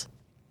experience.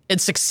 It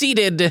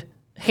succeeded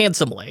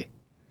handsomely.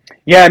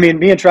 Yeah, I mean,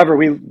 me and Trevor,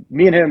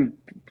 me and him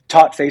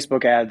taught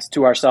Facebook ads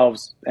to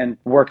ourselves and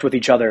worked with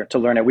each other to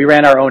learn it. We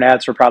ran our own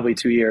ads for probably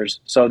 2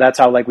 years. So that's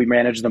how like we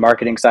managed the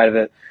marketing side of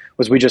it,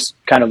 was we just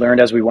kind of learned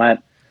as we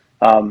went.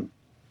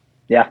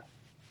 Yeah.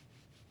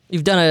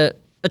 You've done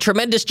a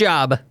tremendous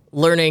job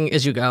learning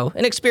as you go,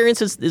 and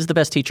experience is the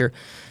best teacher.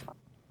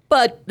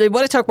 But I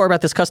want to talk more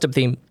about this custom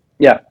theme.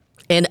 Yeah.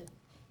 And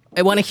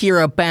I want to hear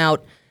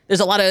about, there's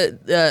a lot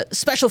of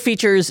special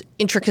features,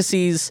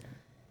 intricacies,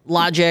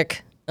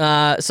 logic,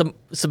 some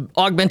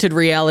augmented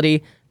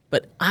reality,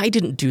 but I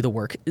didn't do the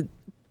work.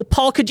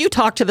 Paul, could you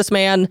talk to this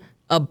man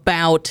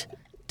about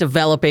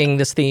developing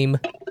this theme?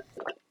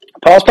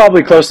 Paul's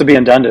probably close to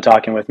being done to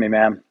talking with me,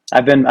 man.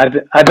 I've been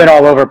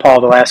all over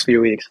Paul the last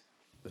few weeks.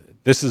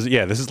 This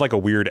is like a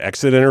weird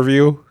exit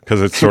interview,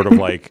 because it's sort of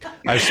like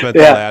I've spent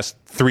the last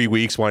 3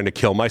 weeks wanting to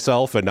kill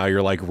myself, and now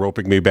you're like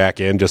roping me back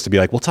in just to be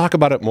like, we'll talk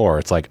about it more.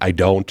 It's like, I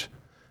don't.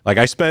 Like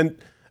I spent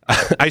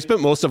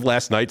most of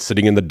last night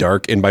sitting in the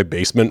dark in my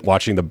basement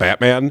watching the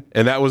Batman,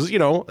 and that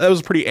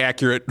was pretty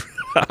accurate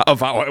of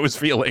how I was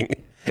feeling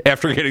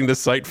after getting this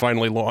site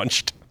finally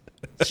launched.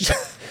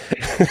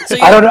 So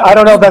I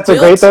don't know if that's a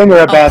great thing or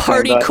a bad thing.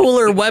 Party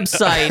cooler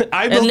website,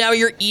 and now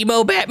you're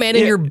emo Batman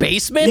in your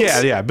basement?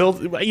 Yeah.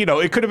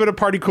 It could have been a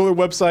party cooler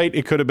website.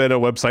 It could have been a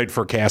website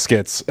for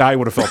caskets. I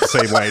would have felt the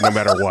same way no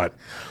matter what.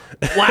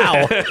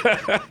 Wow.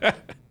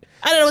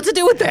 I don't know what to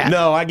do with that.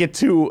 No, I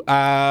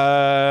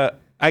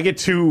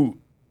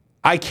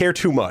care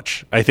too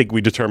much. I think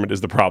we determined is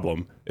the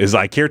problem. Is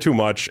I care too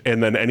much,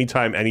 and then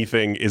anytime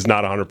anything is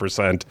not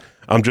 100%,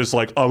 I'm just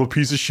like, I'm a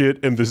piece of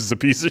shit, and this is a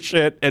piece of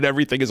shit, and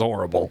everything is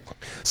horrible.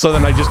 So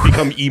then I just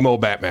become emo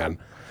Batman.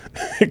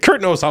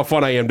 Kurt knows how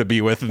fun I am to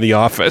be with in the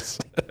office.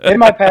 In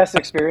my past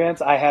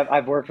experience,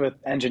 I've worked with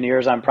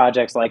engineers on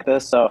projects like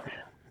this, so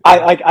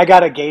I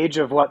got a gauge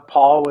of what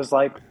Paul was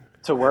like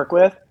to work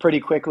with pretty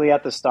quickly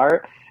at the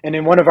start. And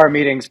in one of our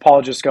meetings,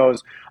 Paul just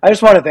goes, I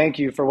just want to thank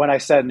you for when I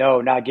said no,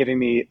 not giving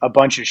me a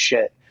bunch of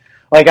shit.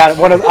 Like on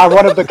one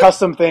of the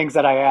custom things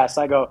that I asked,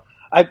 I go,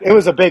 it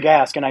was a big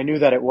ask, and I knew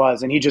that it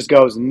was. And he just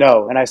goes,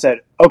 no. And I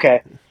said,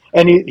 okay.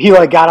 And he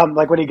like got on,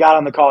 like when he got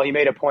on the call, he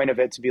made a point of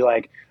it to be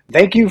like,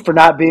 thank you for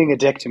not being a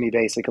dick to me,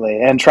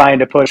 basically, and trying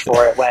to push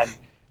for it when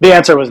the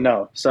answer was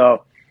no.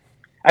 So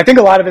I think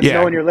a lot of it's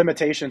knowing your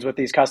limitations with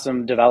these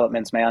custom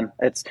developments, man.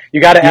 It's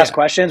you got to ask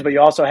questions, but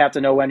you also have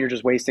to know when you're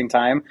just wasting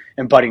time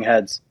and butting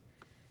heads.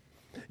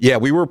 Yeah,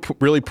 we were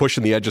really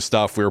pushing the edge of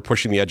stuff. We were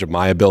pushing the edge of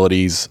my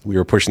abilities. We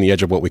were pushing the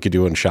edge of what we could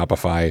do in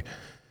Shopify.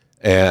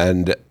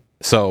 And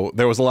so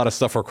there was a lot of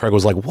stuff where Craig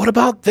was like, what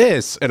about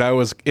this? And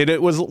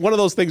it was one of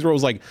those things where it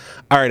was like,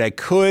 all right,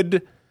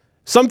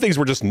 some things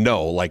were just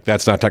no, like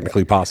that's not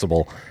technically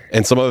possible.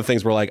 And some other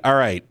things were like, all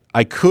right,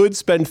 I could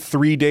spend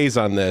 3 days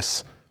on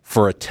this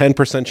for a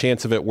 10%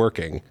 chance of it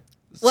working.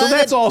 Well, so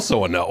that's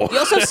also a no. You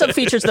also have some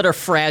features that are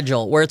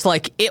fragile, where it's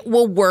like, it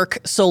will work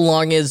so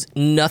long as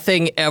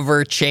nothing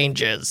ever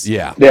changes.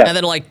 Yeah. And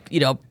then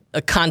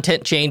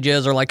content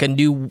changes or like a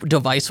new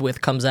device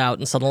width comes out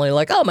and suddenly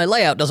like, oh, my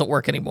layout doesn't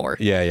work anymore.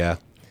 Yeah.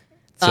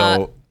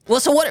 So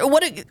so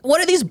what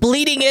are these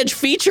bleeding edge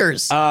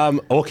features?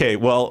 Okay,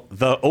 well,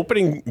 the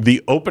opening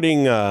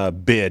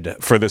bid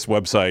for this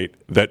website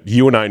that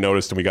you and I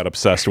noticed and we got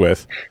obsessed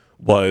with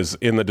was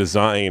in the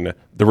design.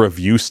 The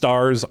review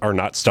stars are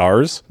not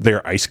stars;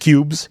 they're ice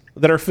cubes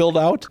that are filled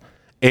out.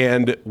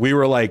 And we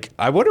were like,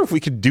 I wonder if we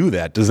could do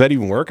that. Does that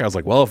even work? I was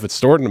like, well, if it's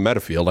stored in a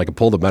meta field, I can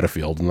pull the meta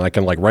field and I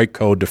can like write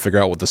code to figure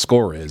out what the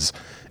score is,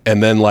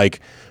 and then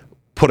like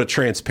put a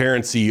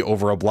transparency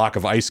over a block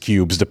of ice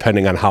cubes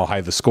depending on how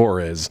high the score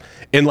is.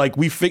 And like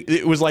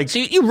it was like, so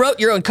you wrote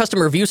your own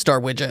custom review star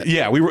widget.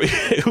 Yeah,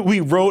 we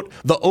wrote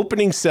the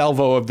opening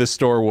salvo of this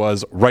store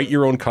was write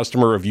your own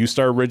customer review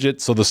star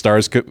widget so the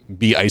stars could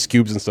be ice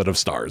cubes instead of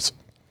stars.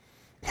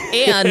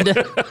 And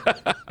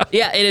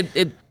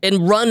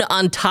and run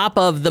on top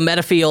of the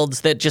meta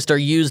fields that just are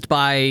used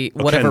by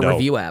whatever Okendo.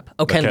 Review app.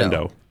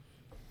 Okendo.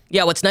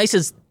 Yeah, what's nice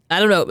is, I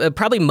don't know,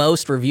 probably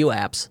most review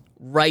apps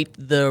write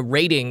the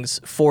ratings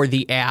for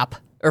the app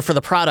or for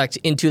the product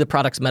into the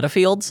product's meta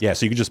fields. Yeah,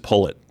 so you can just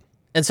pull it.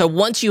 And so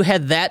once you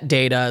had that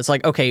data, it's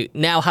like, okay,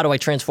 now how do I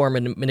transform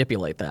and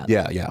manipulate that?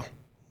 Yeah.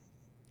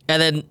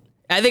 And then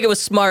I think it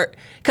was smart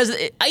because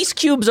ice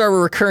cubes are a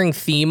recurring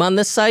theme on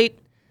this site.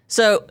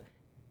 So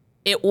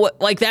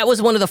that was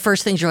one of the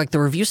first things you're like, the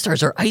review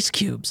stars are ice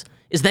cubes.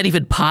 Is that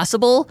even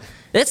possible?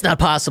 That's not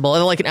possible.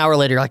 And then like an hour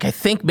later, you're like, I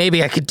think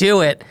maybe I could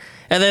do it.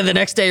 And then the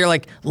next day, you're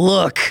like,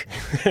 look,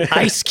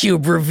 Ice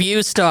Cube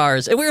review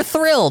stars. And we were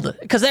thrilled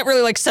because that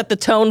really like set the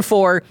tone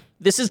for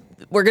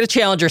we're going to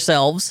challenge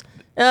ourselves.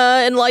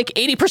 And like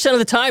 80% of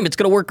the time, it's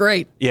going to work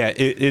great. Yeah,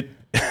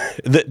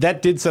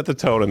 that did set the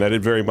tone, and that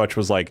it very much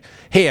was like,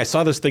 hey, I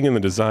saw this thing in the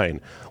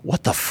design.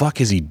 What the fuck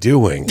is he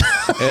doing?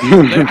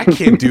 And I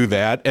can't do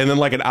that. And then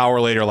like an hour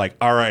later, like,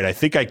 all right, I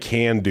think I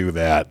can do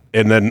that.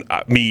 And then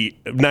me,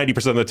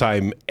 90% of the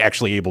time,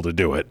 actually able to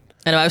do it.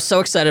 And I was so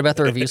excited about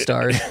the review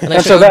stars. And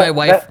I showed my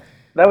wife.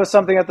 That was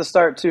something at the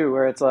start, too,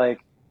 where it's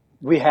like,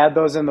 we had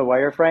those in the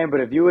wireframe,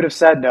 but if you would have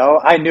said no,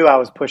 I knew I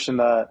was pushing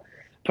the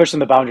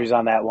boundaries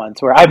on that one,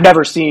 to where I've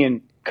never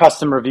seen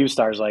custom review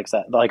stars like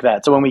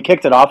that. So when we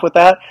kicked it off with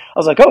that, I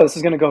was like, oh, this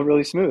is going to go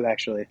really smooth,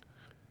 actually.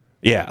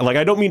 Yeah, like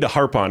I don't mean to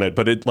harp on it,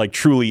 but it like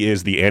truly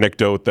is the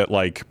anecdote that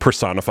like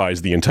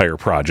personifies the entire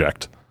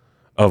project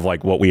of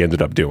like what we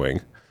ended up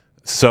doing.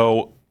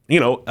 So,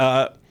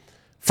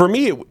 for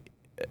me,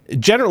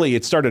 generally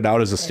it started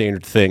out as a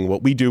standard thing.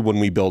 What we do when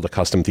we build a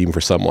custom theme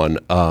for someone,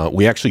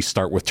 we actually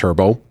start with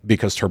Turbo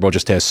because Turbo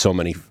just has so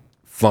many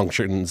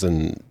functions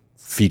and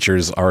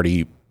features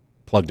already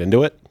plugged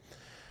into it.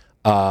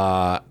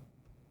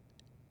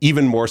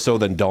 Even more so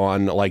than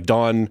Dawn. Like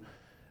Dawn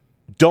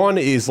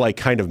is like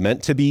kind of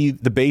meant to be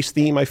the base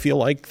theme, I feel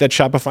like, that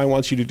Shopify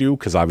wants you to do,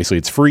 because obviously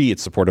it's free,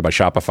 it's supported by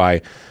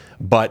Shopify.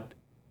 But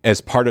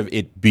as part of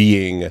it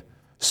being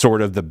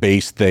sort of the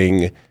base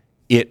thing,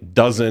 it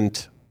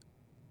doesn't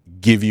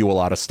give you a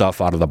lot of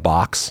stuff out of the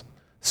box.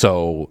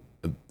 So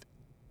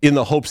in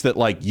the hopes that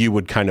like you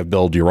would kind of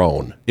build your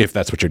own, if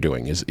that's what you're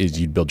doing, is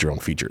you'd build your own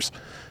features.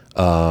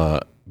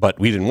 But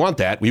we didn't want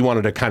that. We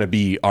wanted to kind of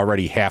be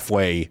already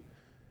halfway,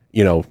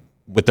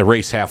 with the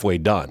race halfway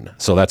done.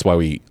 So that's why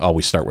we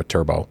always start with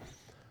Turbo.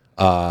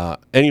 And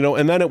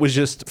then it was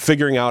just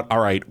figuring out, all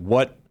right,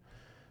 what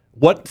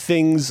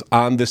things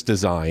on this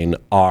design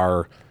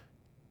are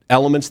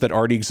elements that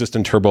already exist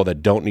in Turbo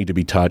that don't need to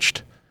be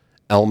touched,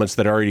 elements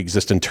that already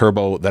exist in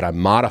Turbo that I'm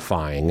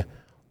modifying,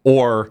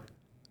 or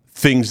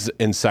things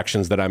in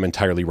sections that I'm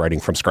entirely writing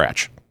from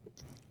scratch.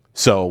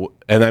 So,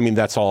 and I mean,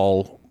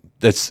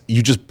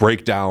 you just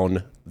break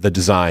down the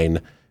design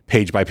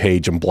page by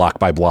page and block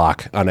by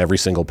block on every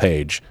single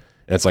page.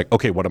 And it's like,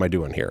 okay, what am I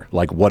doing here?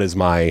 Like, what's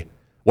my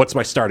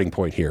starting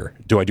point here?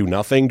 Do I do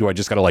nothing? Do I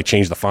just got to like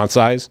change the font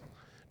size?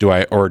 Do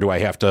I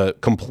have to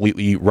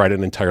completely write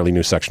an entirely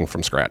new section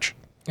from scratch?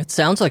 It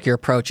sounds like your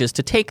approach is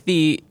to take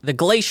the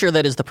glacier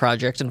that is the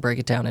project and break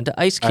it down into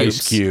ice cubes.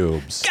 Ice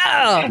cubes.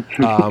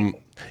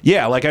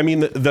 Yeah, like, I mean,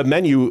 the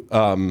menu,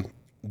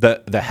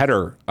 the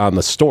header on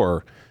the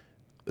store.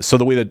 So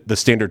the way that the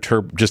standard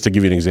Turbo, just to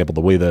give you an example,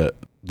 the way the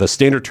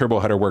standard Turbo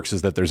header works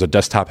is that there's a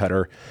desktop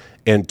header,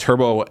 and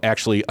Turbo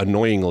actually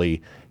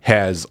annoyingly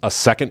has a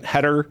second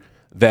header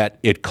that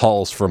it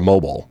calls for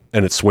mobile,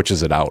 and it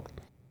switches it out.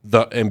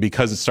 And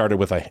because it started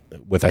with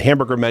a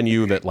hamburger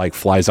menu that like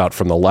flies out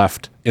from the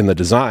left in the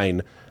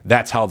design,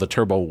 that's how the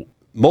Turbo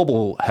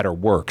mobile header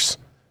works.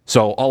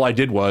 So all I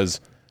did was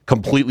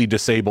completely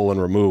disable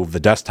and remove the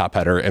desktop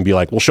header and be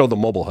like, we'll show the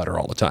mobile header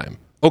all the time.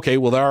 Okay,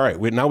 well, all right.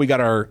 Now we got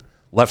our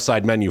left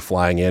side menu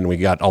flying in. We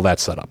got all that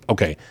set up.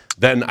 Okay.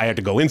 Then I had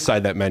to go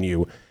inside that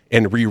menu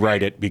and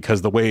rewrite it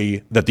because the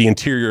way that the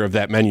interior of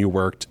that menu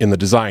worked in the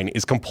design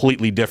is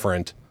completely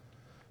different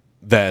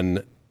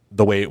than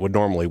the way it would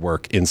normally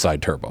work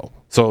inside Turbo.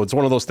 So it's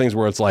one of those things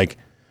where it's like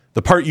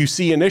the part you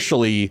see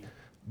initially,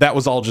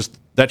 that's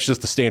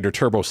just the standard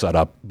Turbo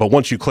setup. But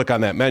once you click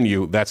on that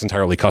menu, that's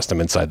entirely custom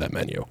inside that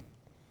menu.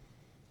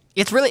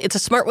 It's a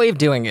smart way of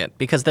doing it,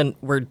 because then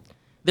we're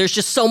there's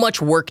just so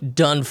much work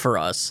done for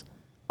us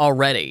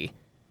already.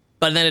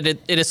 But then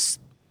it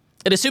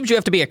assumes you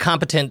have to be a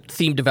competent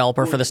theme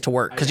developer for this to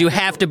work, because you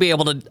have to be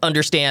able to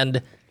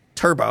understand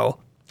Turbo.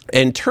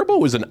 And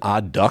Turbo is an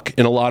odd duck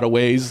in a lot of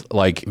ways.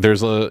 Like,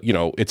 there's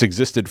it's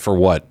existed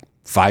for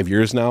 5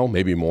 years now,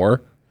 maybe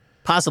more.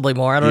 Possibly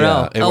more. I don't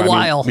know.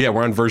 While. Yeah,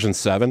 we're on version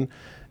 7.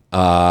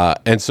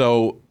 And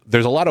so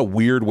there's a lot of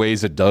weird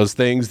ways it does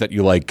things that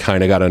you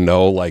kind of got to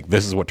know,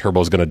 this is what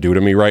Turbo's going to do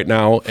to me right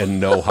now, and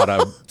know how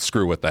to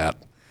screw with that.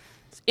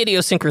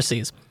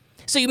 Idiosyncrasies.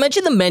 So you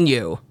mentioned the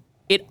menu.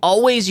 It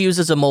always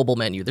uses a mobile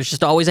menu. There's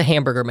just always a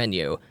hamburger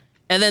menu.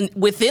 And then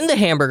within the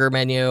hamburger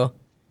menu,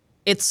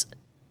 it's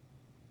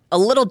a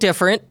little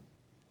different,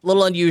 a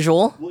little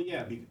unusual. Well,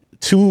 yeah.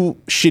 To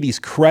Shitty's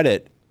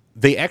credit,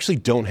 they actually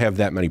don't have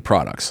that many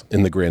products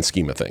in the grand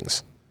scheme of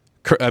things.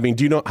 I mean,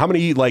 do you know how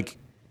many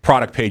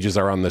product pages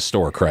are on this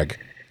store, Craig?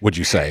 Would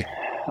you say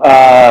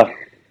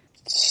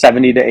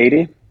 70 to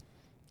 80?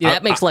 Yeah,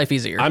 that makes life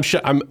easier. I'm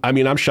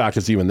shocked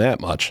it's even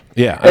that much.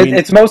 Yeah,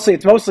 it's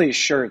mostly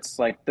shirts.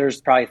 There's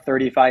probably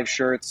 35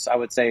 shirts. I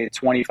would say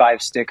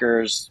 25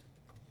 stickers,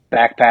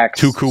 backpacks,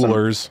 2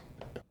 coolers.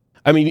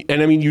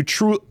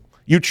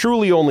 You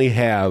truly only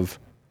have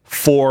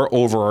 4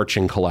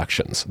 overarching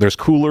collections. There's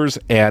coolers,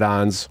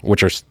 add-ons,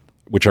 which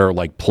are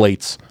like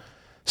plates,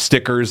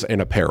 stickers,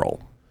 and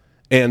apparel.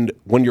 And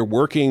when you're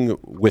working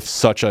with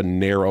such a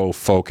narrow,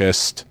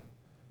 focused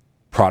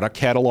product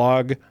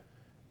catalog,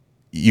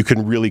 you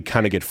can really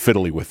kind of get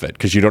fiddly with it,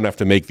 because you don't have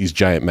to make these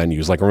giant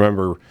menus.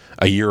 Remember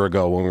a year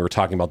ago when we were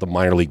talking about the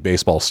minor league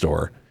baseball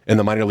store, and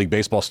the minor league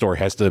baseball store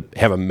has to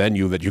have a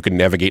menu that you can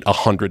navigate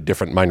 100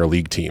 different minor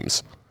league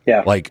teams.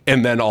 Yeah.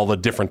 And then all the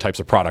different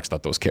types of products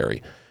that those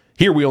carry.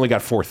 Here we only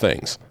got 4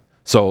 things.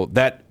 So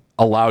that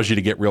allows you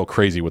to get real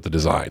crazy with the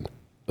design.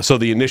 So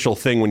the initial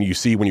thing when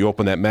you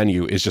open that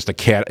menu is just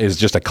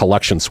a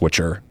collection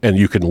switcher, and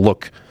you can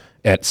look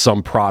at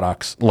some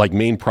products,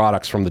 main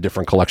products from the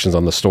different collections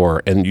on the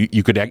store, and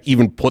you could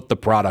even put the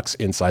products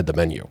inside the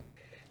menu.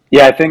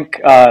 Yeah, I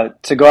think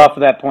to go off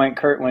of that point,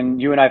 Kurt, when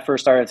you and I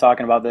first started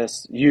talking about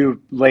this,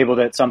 you labeled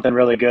it something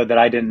really good that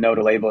I didn't know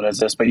to label it as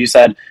this, but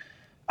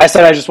I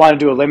said I just wanted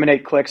to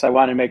eliminate clicks. I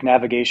wanted to make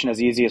navigation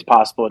as easy as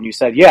possible. And you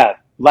said, yeah,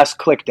 less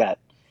click debt.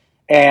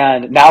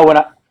 And now when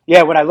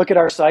I look at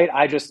our site,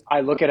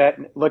 I look at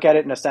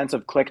it in a sense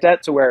of click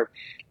debt, to where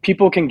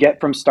people can get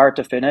from start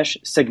to finish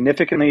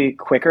significantly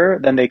quicker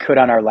than they could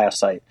on our last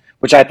site,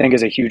 which I think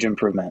is a huge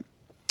improvement.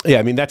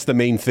 Yeah, that's the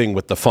main thing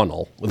with the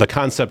funnel. The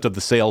concept of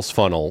the sales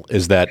funnel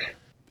is that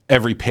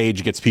every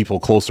page gets people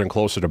closer and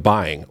closer to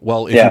buying.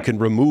 Well, if you can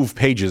remove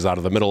pages out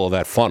of the middle of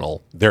that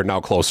funnel, they're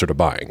now closer to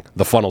buying.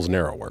 The funnel's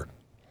narrower.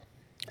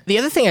 The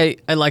other thing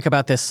I like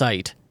about this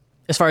site,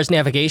 as far as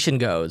navigation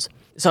goes,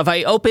 so if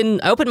I open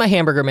my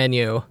hamburger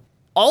menu,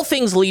 all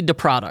things lead to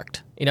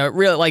product.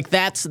 Really,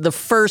 that's the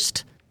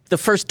first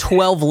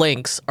 12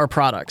 links are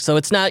products. So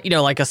it's not,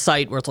 like a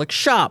site where it's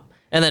shop,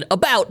 and then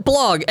about,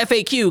 blog,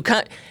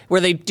 FAQ,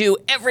 where they do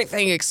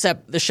everything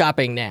except the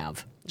shopping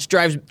nav. It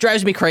just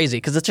drives me crazy,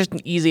 because it's just an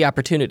easy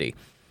opportunity.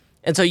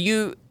 And so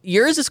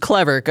yours is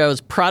clever. It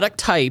goes product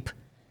type,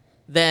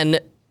 then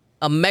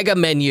a mega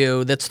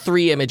menu that's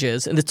 3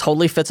 images, and it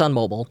totally fits on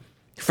mobile.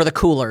 For the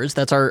coolers,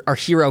 that's our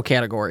hero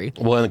category.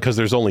 Well, because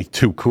there's only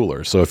 2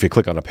 coolers, so if you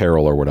click on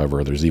apparel or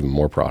whatever, there's even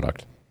more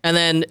product. And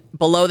then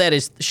below that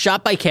is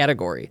shop by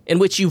category, in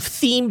which you've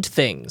themed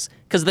things,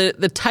 because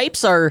the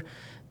types are,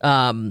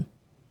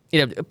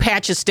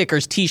 patches,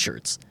 stickers,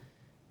 T-shirts,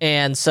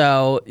 and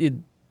so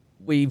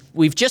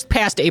we've just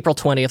passed April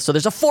 20th. So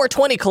there's a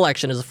 420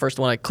 collection is the first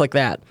one. I click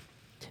that,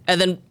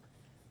 and then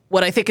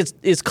what I think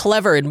is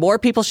clever, and more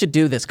people should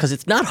do this because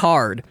it's not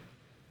hard.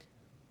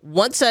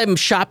 Once I'm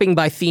shopping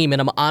by theme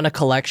and I'm on a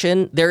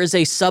collection, there is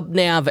a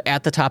sub-nav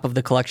at the top of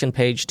the collection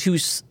page to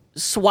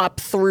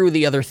swap through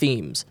the other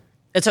themes.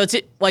 And so it's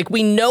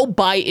we know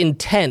by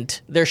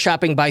intent they're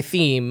shopping by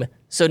theme,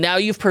 so now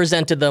you've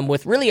presented them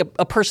with really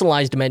a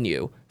personalized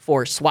menu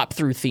for swap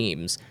through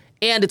themes,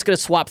 and it's going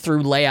to swap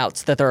through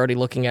layouts that they're already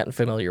looking at and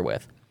familiar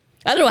with.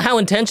 I don't know how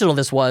intentional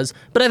this was,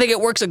 but I think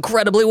it works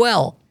incredibly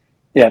well.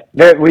 Yeah,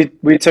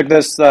 we took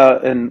this,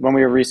 and when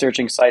we were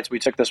researching sites, we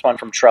took this one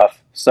from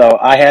Truff. So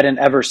I hadn't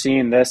ever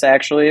seen this,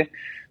 actually,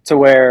 to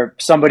where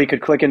somebody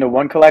could click into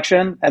one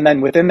collection and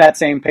then within that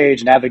same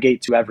page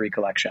navigate to every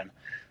collection.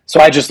 So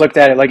I just looked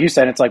at it, like you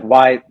said, it's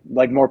why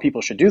more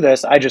people should do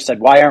this. I just said,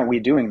 why aren't we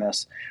doing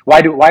this?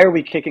 Why are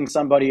we kicking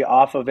somebody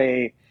off of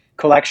a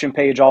collection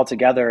page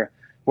altogether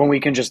when we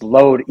can just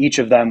load each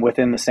of them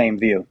within the same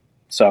view?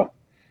 So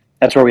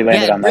that's where we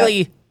landed on that.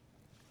 Really,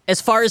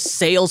 as far as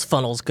sales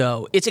funnels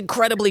go, it's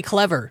incredibly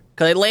clever,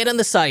 because I land on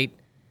the site,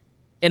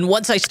 and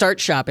once I start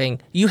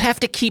shopping, you have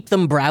to keep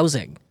them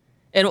browsing.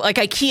 And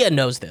IKEA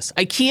knows this.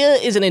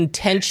 IKEA is an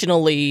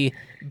intentionally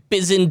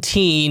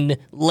Byzantine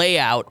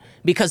layout,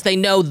 because they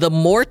know the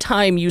more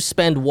time you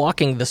spend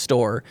walking the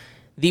store,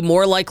 the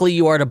more likely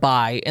you are to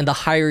buy and the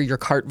higher your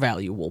cart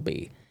value will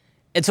be.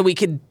 And so we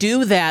could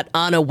do that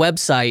on a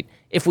website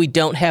if we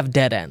don't have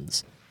dead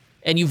ends.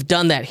 And you've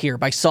done that here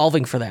by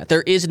solving for that.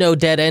 There is no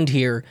dead end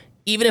here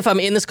even if I'm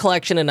in this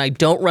collection and I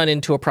don't run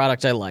into a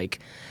product I like,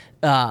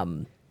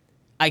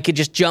 I could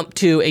just jump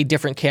to a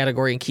different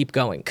category and keep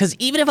going. Because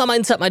even if I'm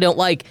on something I don't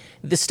like,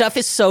 the stuff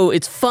is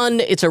it's fun,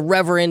 it's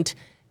irreverent,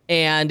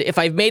 and if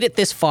I've made it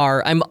this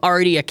far, I'm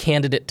already a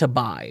candidate to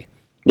buy.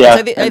 Yeah,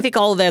 I think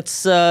all of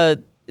that's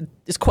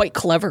is quite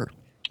clever.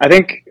 I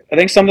think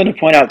something to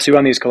point out too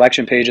on these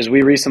collection pages,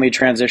 we recently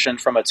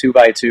transitioned from a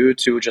 2x2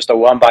 to just a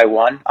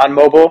 1x1 on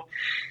mobile.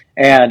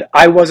 And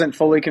I wasn't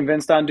fully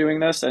convinced on doing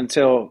this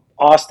until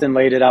Austin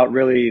laid it out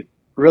really,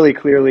 really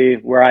clearly,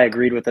 where I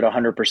agreed with it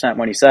 100%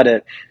 when he said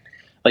it.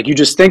 Like, you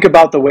just think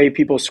about the way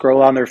people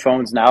scroll on their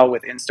phones now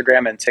with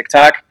Instagram and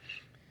TikTok.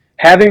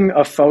 Having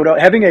a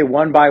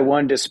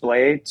 1x1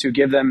 display to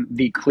give them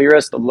the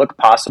clearest look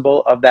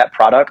possible of that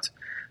product,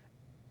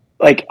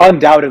 like,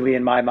 undoubtedly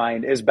in my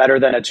mind, is better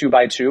than a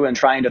 2x2 and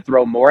trying to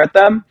throw more at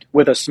them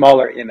with a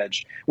smaller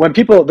image. When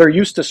people, they're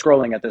used to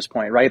scrolling at this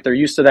point, right? They're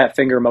used to that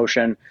finger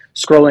motion,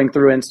 scrolling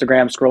through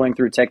Instagram, scrolling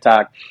through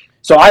TikTok.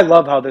 So I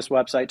love how this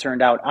website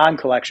turned out on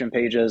collection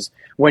pages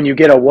when you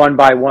get a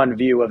 1x1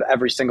 view of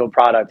every single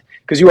product,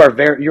 because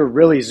you're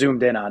really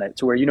zoomed in on it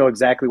to where you know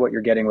exactly what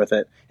you're getting with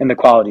it and the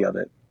quality of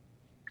it.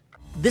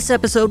 This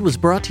episode was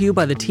brought to you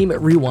by the team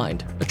at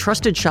Rewind, a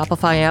trusted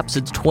Shopify app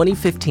since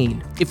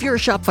 2015. If you're a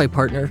Shopify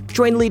partner,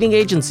 join leading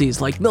agencies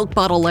like Milk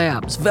Bottle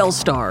Labs,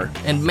 Velstar,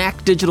 and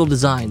Mac Digital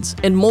Designs,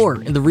 and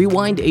more in the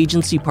Rewind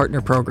Agency Partner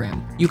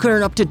Program. You can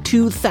earn up to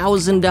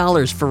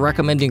 $2,000 for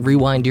recommending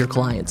Rewind to your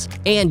clients,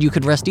 and you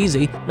can rest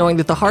easy knowing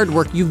that the hard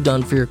work you've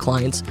done for your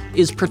clients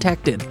is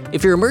protected.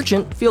 If you're a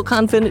merchant, feel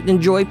confident and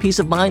enjoy peace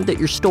of mind that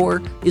your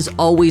store is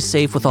always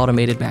safe with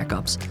automated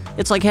backups.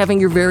 It's like having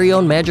your very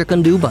own magic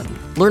undo button.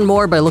 Learn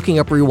more by looking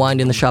up Rewind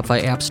in the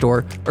Shopify App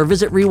Store or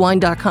visit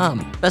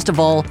rewind.com. Best of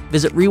all,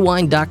 visit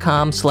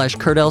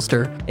rewind.com/Kurt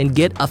Elster and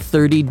get a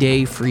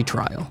 30-day free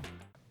trial.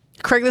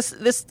 Craig,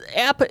 this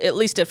app, at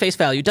least at face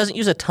value, doesn't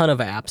use a ton of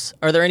apps.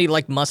 Are there any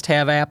like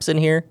must-have apps in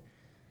here?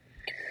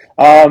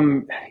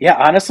 Yeah,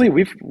 honestly,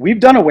 we've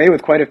done away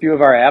with quite a few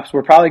of our apps.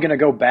 We're probably going to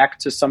go back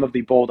to some of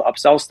the bold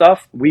upsell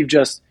stuff. We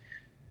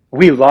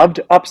loved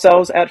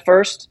upsells at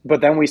first,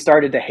 but then we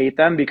started to hate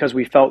them because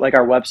we felt like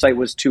our website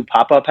was too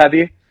pop-up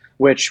heavy,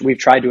 which we've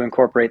tried to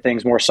incorporate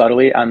things more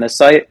subtly on this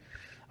site.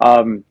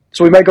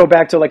 So we might go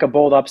back to like a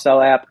bold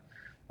upsell app.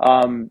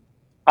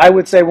 I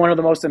would say one of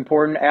the most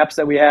important apps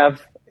that we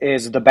have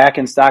is the back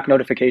in stock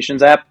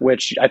notifications app,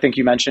 which I think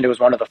you mentioned it was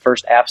one of the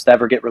first apps to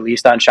ever get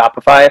released on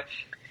Shopify.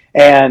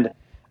 And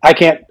I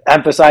can't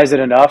emphasize it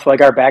enough. Like,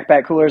 our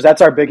backpack coolers,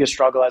 that's our biggest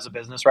struggle as a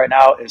business right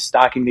now, is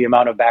stocking the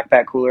amount of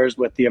backpack coolers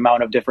with the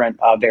amount of different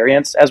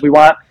variants as we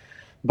want.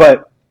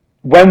 But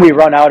when we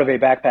run out of a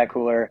backpack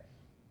cooler,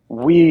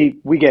 we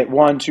get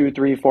 1, 2,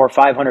 3, 4,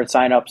 500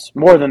 signups,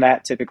 more than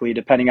that typically,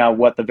 depending on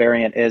what the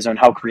variant is and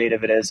how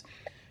creative it is.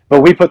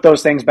 But we put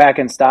those things back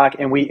in stock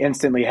and we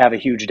instantly have a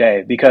huge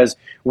day, because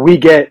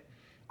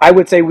I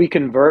would say we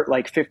convert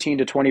like 15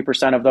 to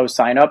 20% of those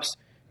signups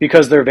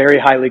because they're very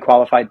highly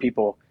qualified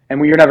people. And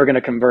you're never going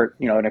to convert,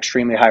 an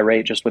extremely high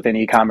rate just within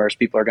e-commerce.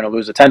 People are going to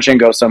lose attention,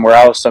 go somewhere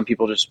else. Some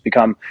people just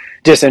become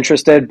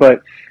disinterested.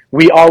 But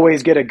we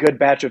always get a good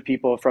batch of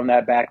people from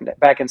that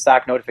back in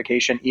stock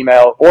notification,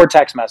 email, or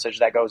text message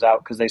that goes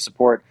out, because they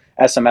support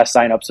SMS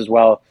signups as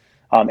well.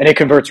 And it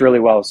converts really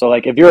well. So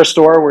like, if you're a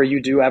store where you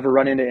do ever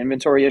run into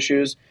inventory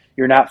issues,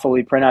 you're not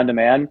fully print on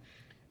demand,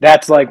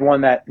 that's like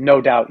one that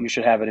no doubt you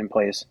should have it in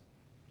place.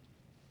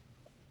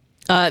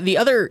 The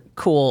other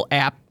cool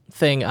app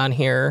thing on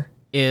here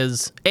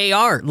is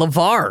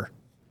Lavar.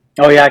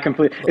 Oh yeah,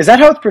 completely. Is that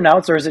how it's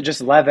pronounced, or is it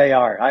just Lev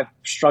AR? I've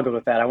struggled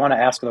with that. I want to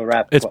ask the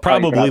rep. It's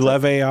probably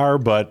Lev AR,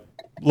 but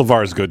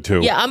LeVar's good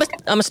too. Yeah,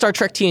 I'm a Star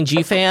Trek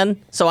TNG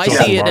fan, so I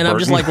see it and I'm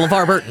just like,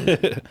 LeVar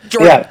Burton.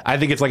 Yeah, I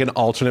think it's like an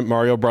alternate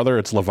Mario brother.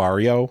 It's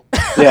Levario.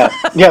 yeah,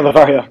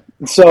 Levario.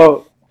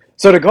 So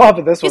to go off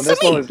of this one,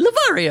 one was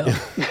Levario.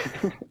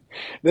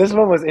 This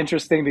one was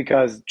interesting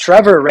because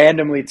Trevor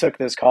randomly took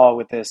this call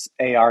with this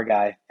AR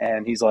guy,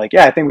 and he's like,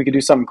 "Yeah, I think we could do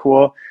something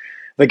cool."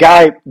 The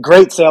guy,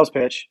 great sales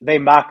pitch. They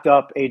mocked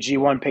up a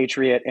G1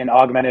 Patriot in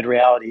augmented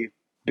reality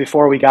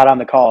before we got on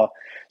the call.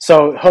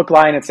 So hook,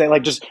 line, and say,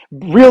 like, just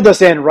reeled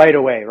us in right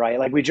away, right?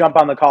 Like, we jump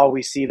on the call,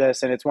 we see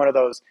this, and it's one of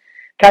those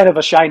kind of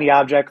a shiny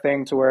object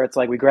thing to where it's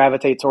like we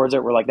gravitate towards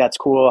it. We're like, that's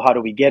cool. How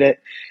do we get it?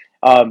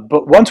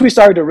 But once we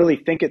started to really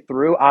think it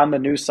through on the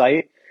new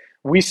site,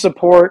 we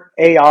support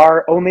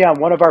AR only on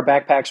one of our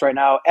backpacks right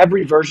now.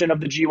 Every version of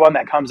the G1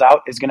 that comes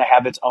out is going to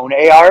have its own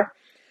AR.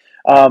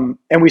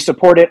 And we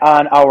support it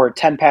on our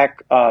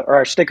 10-pack or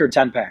our sticker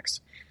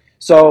 10-packs.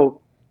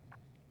 So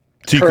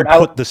you can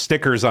put the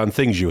stickers on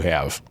things you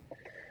have.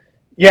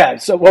 Yeah.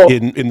 So,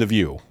 in the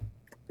view.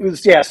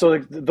 So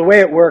the way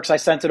it works, I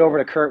sent it over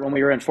to Kurt when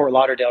we were in Fort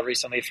Lauderdale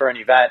recently for an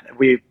event.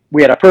 We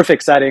had a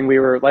perfect setting. We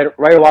were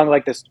right along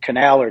like this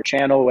canal or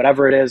channel,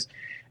 whatever it is.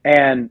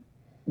 And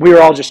we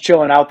were all just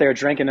chilling out there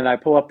drinking, and I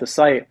pull up the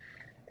site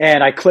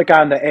and I click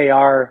on the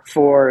AR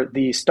for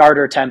the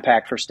starter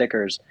 10-pack for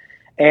stickers.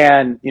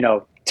 And,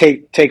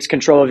 takes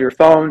control of your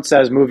phone,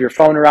 says move your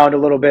phone around a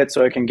little bit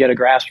so it can get a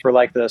grasp for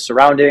like the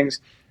surroundings.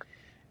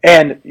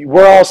 And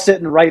we're all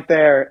sitting right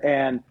there,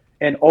 and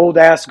an old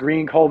ass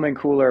green Coleman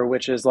cooler,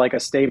 which is like a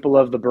staple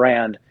of the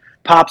brand,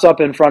 pops up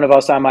in front of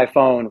us on my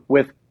phone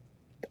with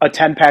a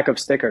 10-pack of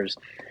stickers.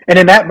 And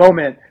in that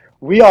moment,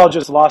 we all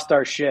just lost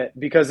our shit,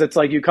 because it's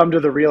like you come to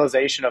the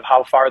realization of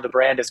how far the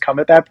brand has come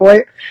at that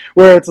point,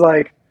 where it's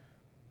like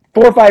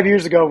 4 or 5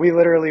 years ago, we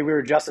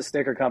were just a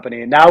sticker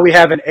company. Now we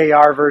have an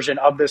AR version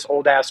of this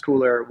old ass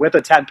cooler with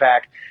a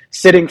 10-pack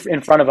sitting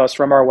in front of us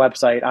from our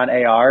website on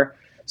AR.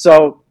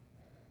 So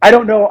I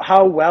don't know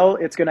how well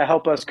it's going to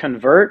help us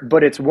convert,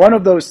 but it's one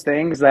of those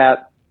things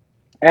that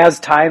as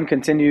time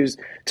continues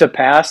to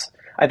pass,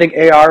 I think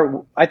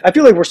I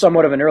feel like we're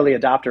somewhat of an early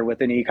adopter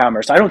within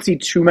e-commerce. I don't see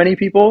too many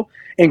people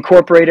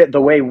incorporate it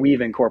the way we've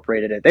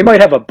incorporated it. They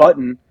might have a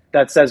button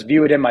that says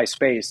view it in my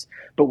space,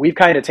 but we've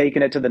kind of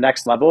taken it to the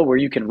next level where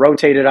you can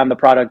rotate it on the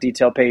product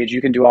detail page.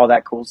 You can do all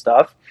that cool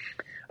stuff.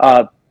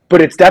 But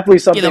it's definitely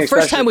something. The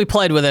first time we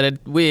played with it,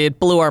 it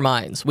blew our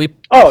minds.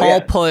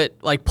 Paul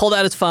pulled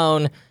out his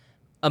phone,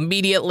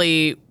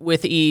 immediately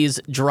with ease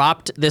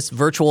dropped this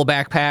virtual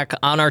backpack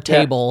on our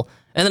table,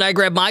 and then I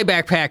grabbed my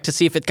backpack to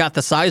see if it got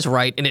the size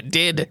right, and it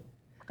did.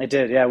 It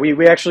did, yeah.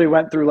 We actually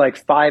went through like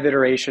 5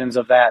 iterations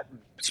of that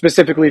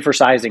specifically for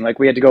sizing. Like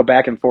we had to go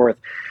back and forth.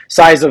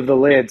 Size of the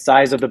lid,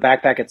 size of the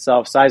backpack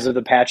itself, size of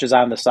the patches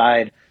on the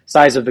side,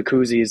 size of the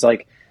koozies.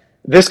 Like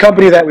this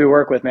company that we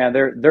work with, man,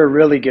 they're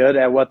really good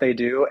at what they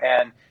do,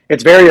 and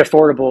it's very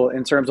affordable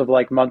in terms of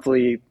like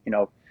monthly,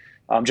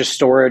 just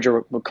storage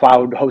or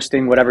cloud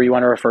hosting, whatever you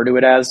want to refer to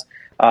it as,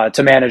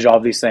 to manage all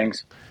of these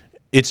things.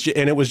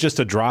 It was just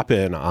a drop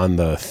in on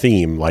the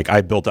theme. Like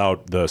I built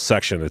out the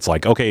section. It's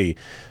like, okay,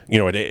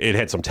 it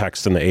had some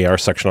text in the AR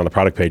section on the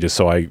product pages.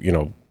 So I,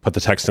 put the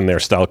text in there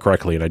styled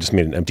correctly, and I just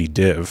made an empty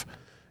div.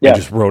 Yeah. I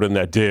just wrote in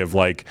that div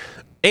like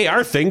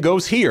AR thing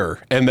goes here.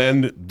 And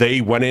then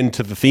they went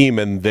into the theme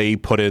and they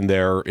put in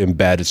their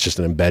embed. It's just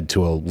an embed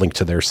to a link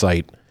to their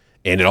site.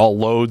 And it all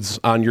loads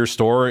on your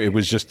store. It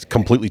was just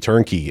completely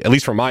turnkey. At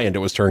least from my end, it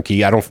was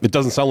turnkey. It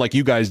doesn't sound like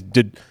you guys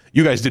did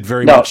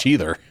very much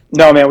either.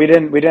 No, man, we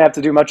didn't have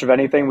to do much of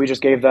anything. We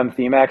just gave them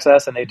theme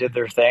access and they did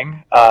their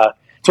thing.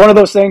 It's one of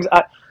those things.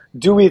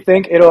 Do we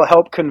think it'll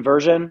help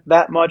conversion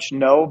that much?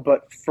 No,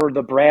 but for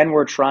the brand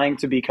we're trying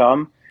to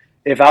become,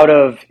 if out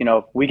of,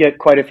 we get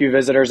quite a few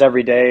visitors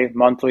every day,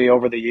 monthly,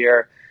 over the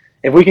year,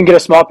 if we can get a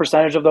small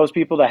percentage of those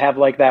people to have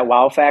like that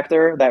wow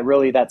factor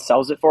that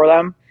sells it for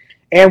them.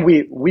 And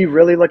we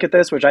really look at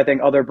this, which I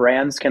think other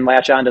brands can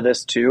latch onto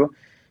this too.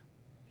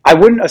 I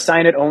wouldn't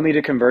assign it only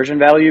to conversion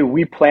value.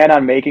 We plan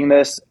on making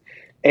this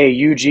a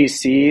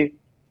UGC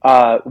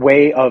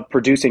way of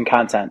producing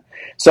content.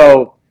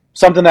 So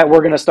something that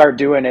we're going to start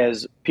doing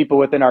is people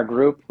within our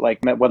group, like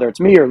whether it's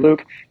me or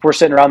Luke, if we're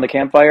sitting around the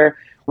campfire,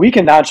 we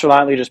can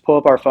nonchalantly just pull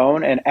up our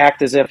phone and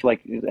act as if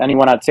like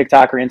anyone on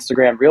TikTok or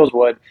Instagram Reels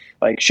would.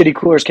 Like Shitty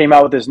Coolers came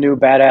out with this new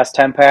badass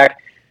 10-pack.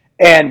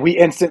 And we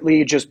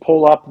instantly just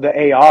pull up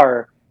the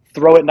AR,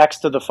 throw it next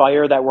to the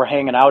fire that we're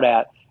hanging out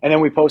at, and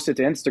then we post it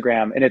to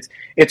Instagram. And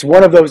it's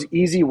one of those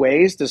easy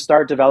ways to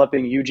start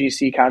developing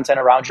UGC content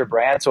around your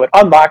brand. So it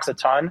unlocks a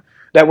ton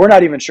that we're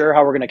not even sure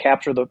how we're going to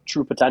capture the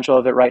true potential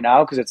of it right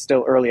now because it's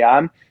still early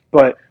on.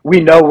 But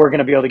we know we're going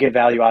to be able to get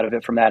value out of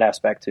it from that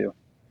aspect too.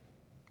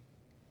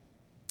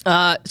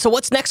 So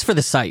what's next for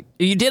the site?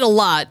 You did a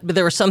lot, but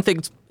there were some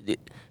things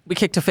we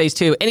kicked to phase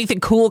 2. Anything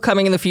cool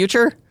coming in the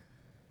future?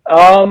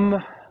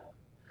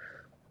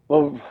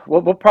 Well,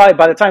 we'll probably,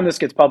 by the time this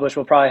gets published,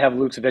 we'll probably have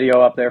Luke's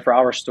video up there for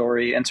our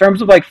story. In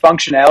terms of like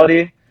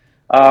functionality,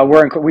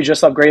 we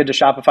just upgraded to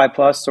Shopify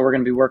Plus, so we're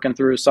going to be working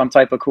through some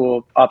type of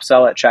cool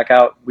upsell at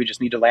checkout. We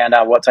just need to land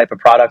on what type of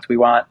product we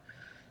want.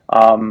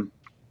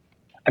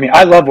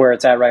 I love where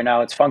it's at right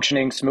now. It's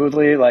functioning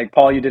smoothly. Like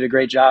Paul, you did a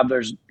great job.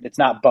 It's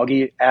not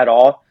buggy at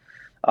all.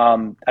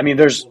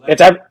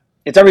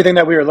 It's everything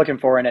that we were looking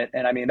for in it,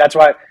 and that's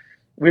why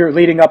we were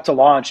leading up to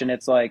launch, and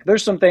it's like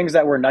there's some things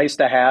that were nice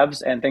to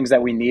haves and things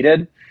that we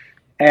needed,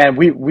 and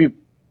we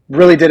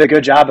really did a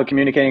good job of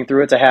communicating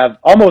through it to have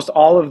almost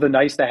all of the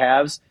nice to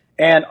haves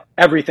and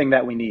everything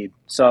that we need.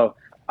 So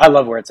I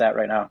love where it's at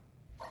right now.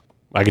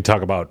 I could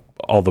talk about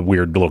all the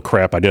weird little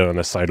crap I did on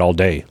this site all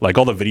day. Like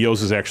all the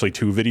videos is actually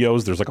 2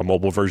 videos. There's like a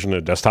mobile version and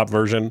a desktop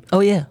version. Oh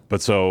yeah.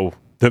 But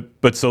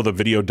the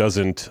video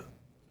doesn't.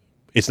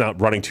 It's not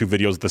running 2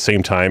 videos at the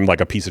same time.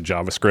 Like a piece of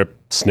JavaScript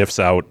sniffs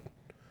out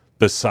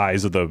the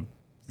size of the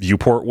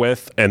viewport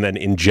width and then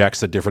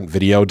injects a different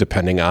video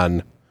depending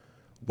on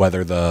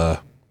whether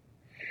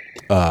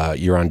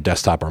you're on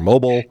desktop or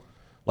mobile.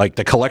 Like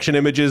the collection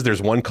images,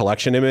 there's one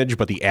collection image,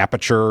 but the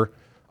aperture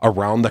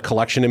around the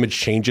collection image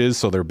changes.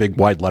 So they're big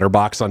wide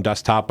letterbox on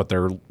desktop, but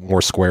they're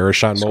more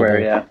squarish on mobile.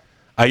 Yeah.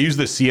 I use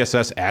the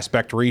CSS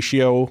aspect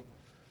ratio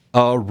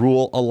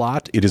rule a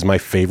lot. It is my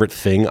favorite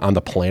thing on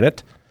the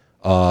planet.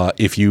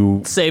 If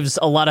you saves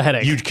a lot of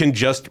headache, you can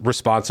just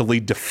responsively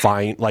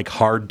define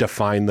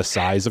the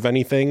size of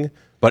anything,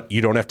 but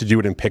you don't have to do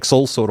it in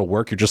pixels, so it'll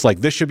work. You're just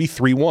like, this should be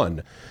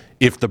 3:1.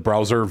 If the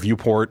browser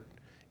viewport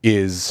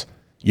is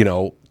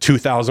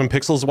 2,000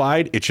 pixels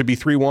wide, it should be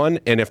 3:1,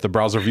 and if the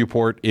browser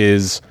viewport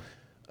is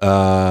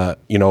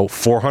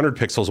 400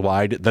 pixels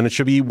wide, then it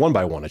should be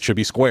 1x1. It should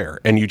be square.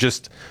 And you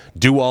just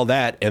do all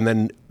that, and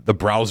then the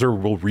browser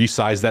will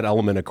resize that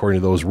element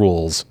according to those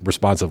rules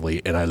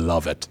responsively, and I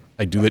love it.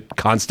 I do it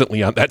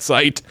constantly on that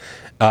site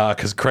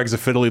because Craig's a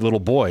fiddly little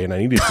boy, and I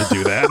needed to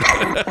do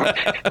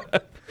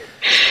that.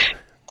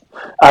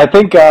 I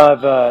think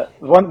the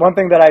one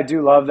thing that I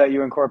do love that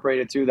you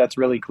incorporated too that's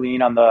really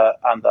clean on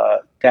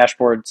the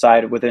dashboard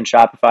side within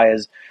Shopify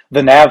is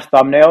the nav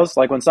thumbnails.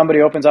 Like when somebody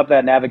opens up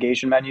that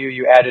navigation menu,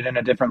 you add it in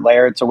a different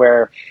layer to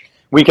where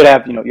we could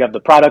have, you have the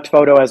product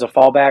photo as a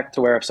fallback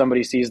to where if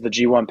somebody sees the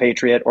G1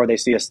 Patriot or they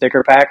see a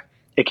sticker pack,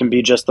 it can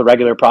be just the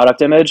regular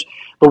product image.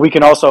 But we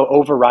can also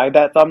override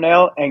that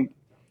thumbnail and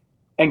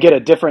get a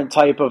different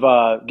type of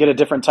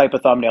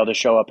thumbnail to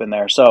show up in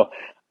there. So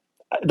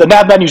the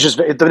nav menu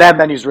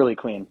is really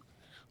clean.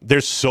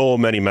 There's so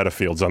many meta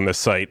fields on this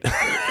site.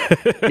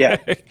 Yeah,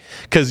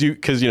 because you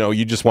guys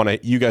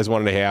wanted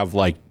to have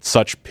like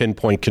such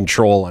pinpoint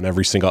control on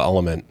every single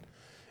element.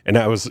 And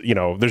that was,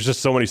 there's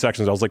just so many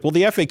sections. I was like, well,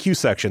 the FAQ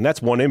section,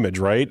 that's one image,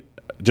 right?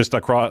 Just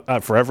across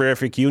for every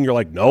FAQ. And you're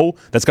like, no,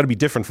 that's got to be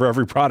different for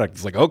every product.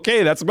 It's like,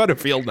 okay, that's a meta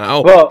field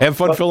now. Well, have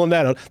fun filling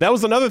that out. That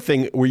was another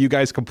thing where you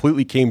guys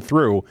completely came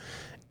through.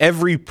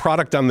 Every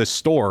product on this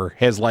store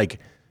has like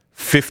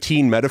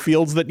 15 meta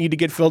fields that need to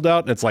get filled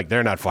out. And it's like,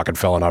 they're not fucking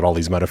filling out all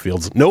these meta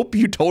fields. Nope,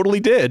 you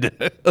totally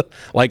did.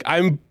 Like,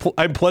 I'm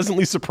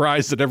pleasantly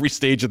surprised at every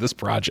stage of this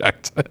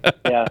project.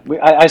 Yeah,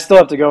 I still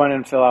have to go in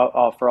and fill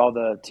out for all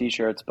the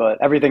t-shirts, but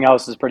everything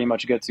else is pretty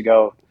much good to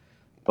go.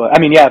 But I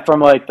mean, yeah, from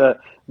like the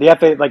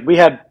FA, like we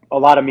had a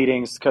lot of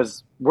meetings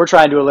because we're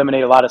trying to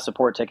eliminate a lot of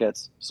support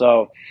tickets.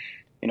 So,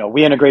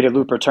 we integrated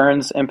loop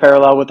returns in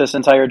parallel with this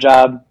entire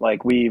job.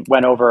 Like we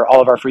went over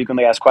all of our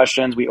frequently asked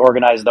questions. We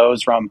organized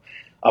those from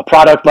a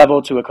product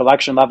level to a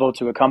collection level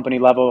to a company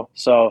level.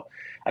 So,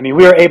 I mean,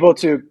 we were able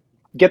to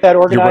get that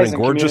organized. You're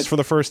running Gorgeous for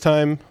the first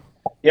time?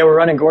 Yeah, we're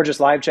running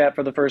Gorgeous live chat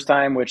for the first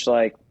time, which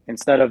like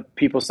instead of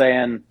people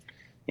saying,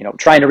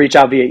 trying to reach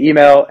out via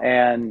email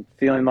and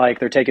feeling like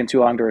they're taking too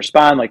long to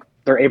respond, like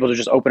they're able to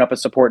just open up a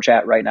support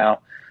chat right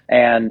now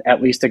and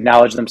at least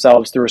acknowledge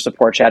themselves through a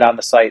support chat on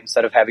the site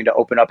instead of having to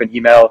open up an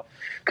email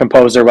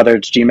composer, whether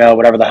it's Gmail,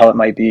 whatever the hell it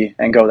might be,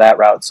 and go that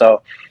route.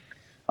 So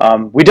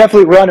we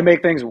want to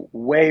make things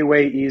way,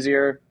 way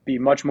easier, be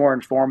much more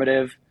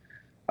informative,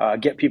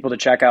 get people to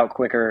check out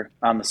quicker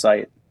on the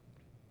site.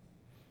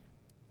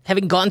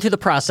 Having gone through the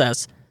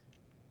process,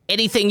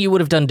 anything you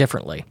would have done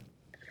differently?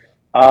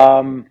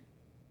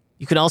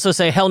 You can also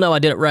say, hell no, I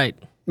did it right.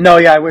 No,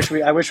 yeah, I wish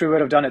we would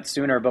have done it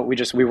sooner, but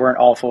we weren't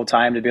all full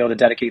time to be able to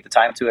dedicate the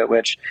time to it,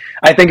 which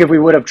I think if we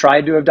would have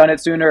tried to have done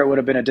it sooner, it would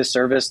have been a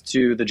disservice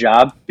to the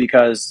job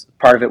because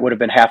part of it would have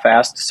been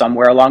half-assed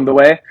somewhere along the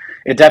way.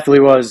 It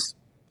definitely was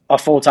a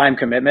full-time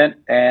commitment,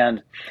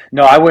 and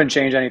no, I wouldn't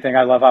change anything.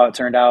 I love how it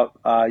turned out.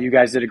 You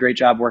guys did a great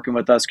job working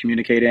with us,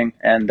 communicating,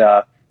 and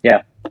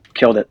yeah,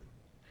 killed it.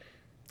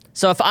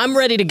 So if I'm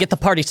ready to get the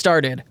party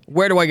started,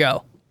 where do I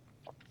go?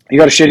 You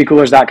go to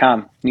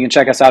shittycoolers.com. You can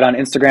check us out on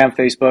Instagram,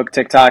 Facebook,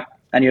 TikTok,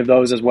 any of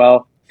those as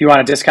well. If you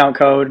want a discount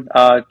code,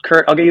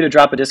 Kurt, I'll get you to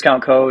drop a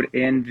discount code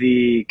in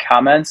the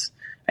comments.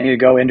 I need to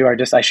go into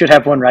I should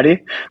have one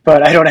ready,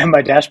 but I don't have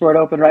my dashboard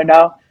open right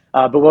now.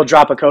 But we'll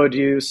drop a code to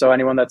you so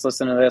anyone that's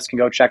listening to this can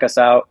go check us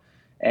out.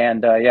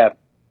 And yeah,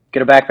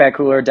 get a backpack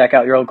cooler, deck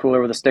out your old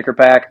cooler with a sticker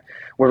pack.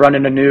 We're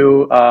running a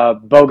new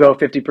BOGO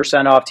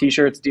 50% off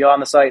t-shirts deal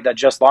on the site that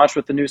just launched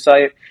with the new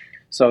site.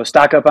 So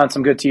stock up on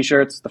some good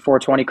t-shirts. The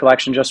 420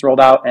 collection just rolled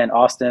out, and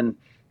Austin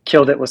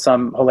killed it with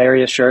some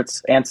hilarious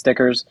shirts and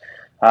stickers.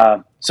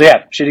 So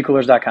yeah,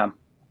 shittycoolers.com.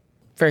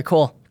 Very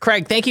cool.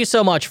 Craig, thank you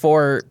so much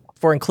for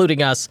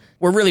including us.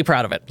 We're really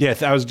proud of it. Yeah,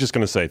 I was just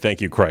going to say thank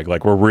you, Craig.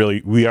 Like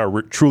we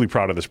are truly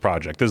proud of this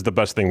project. This is the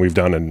best thing we've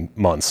done in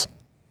months.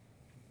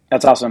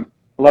 That's awesome.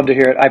 Love to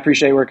hear it. I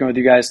appreciate working with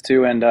you guys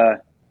too, and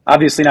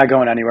obviously not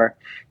going anywhere.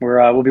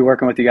 We'll be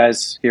working with you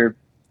guys here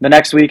the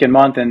next week and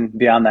month and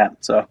beyond that.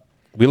 So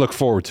we look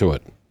forward to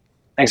it.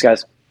 Thanks,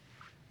 guys.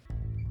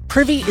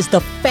 Privy is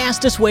the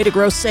fastest way to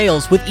grow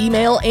sales with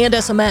email and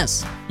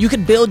SMS. You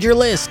can build your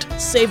list,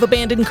 save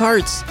abandoned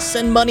carts,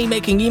 send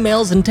money-making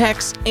emails and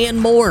texts, and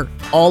more,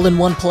 all in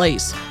one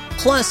place.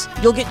 Plus,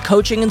 you'll get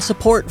coaching and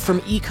support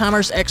from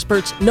e-commerce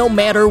experts no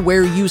matter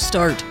where you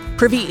start.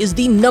 Privy is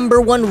the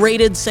 #1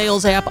 rated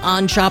sales app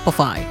on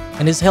Shopify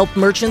and has helped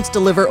merchants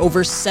deliver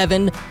over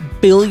 $7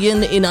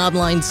 billion in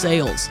online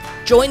sales.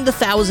 Join the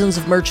thousands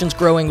of merchants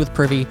growing with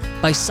Privy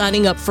by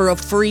signing up for a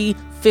free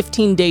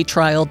 15-day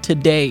trial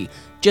today.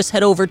 Just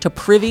head over to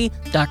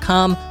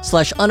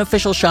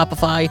privy.com/unofficial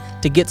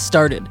Shopify to get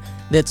started.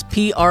 That's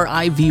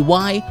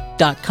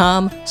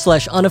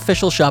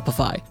privy.com/unofficial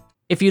Shopify.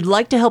 If you'd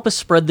like to help us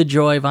spread the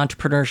joy of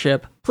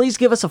entrepreneurship, please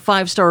give us a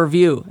 5-star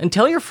review and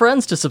tell your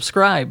friends to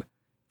subscribe.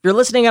 If you're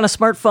listening on a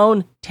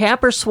smartphone,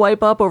 tap or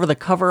swipe up over the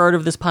cover art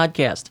of this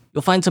podcast.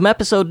 You'll find some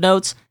episode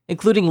notes,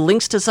 including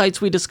links to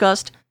sites we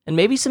discussed, and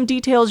maybe some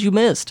details you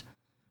missed.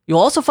 You'll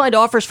also find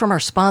offers from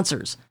our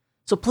sponsors,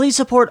 so please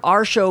support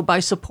our show by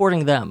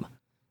supporting them.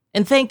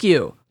 And thank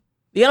you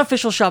The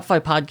unofficial Shopify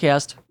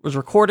podcast was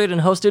recorded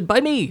and hosted by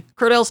me,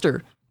 Kurt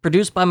Elster,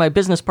 produced by my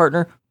business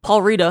partner,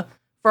 Paul Rita,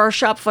 for our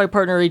Shopify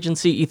partner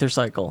agency,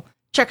 EtherCycle.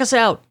 Check us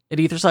out at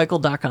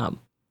ethercycle.com.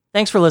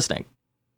 Thanks for listening.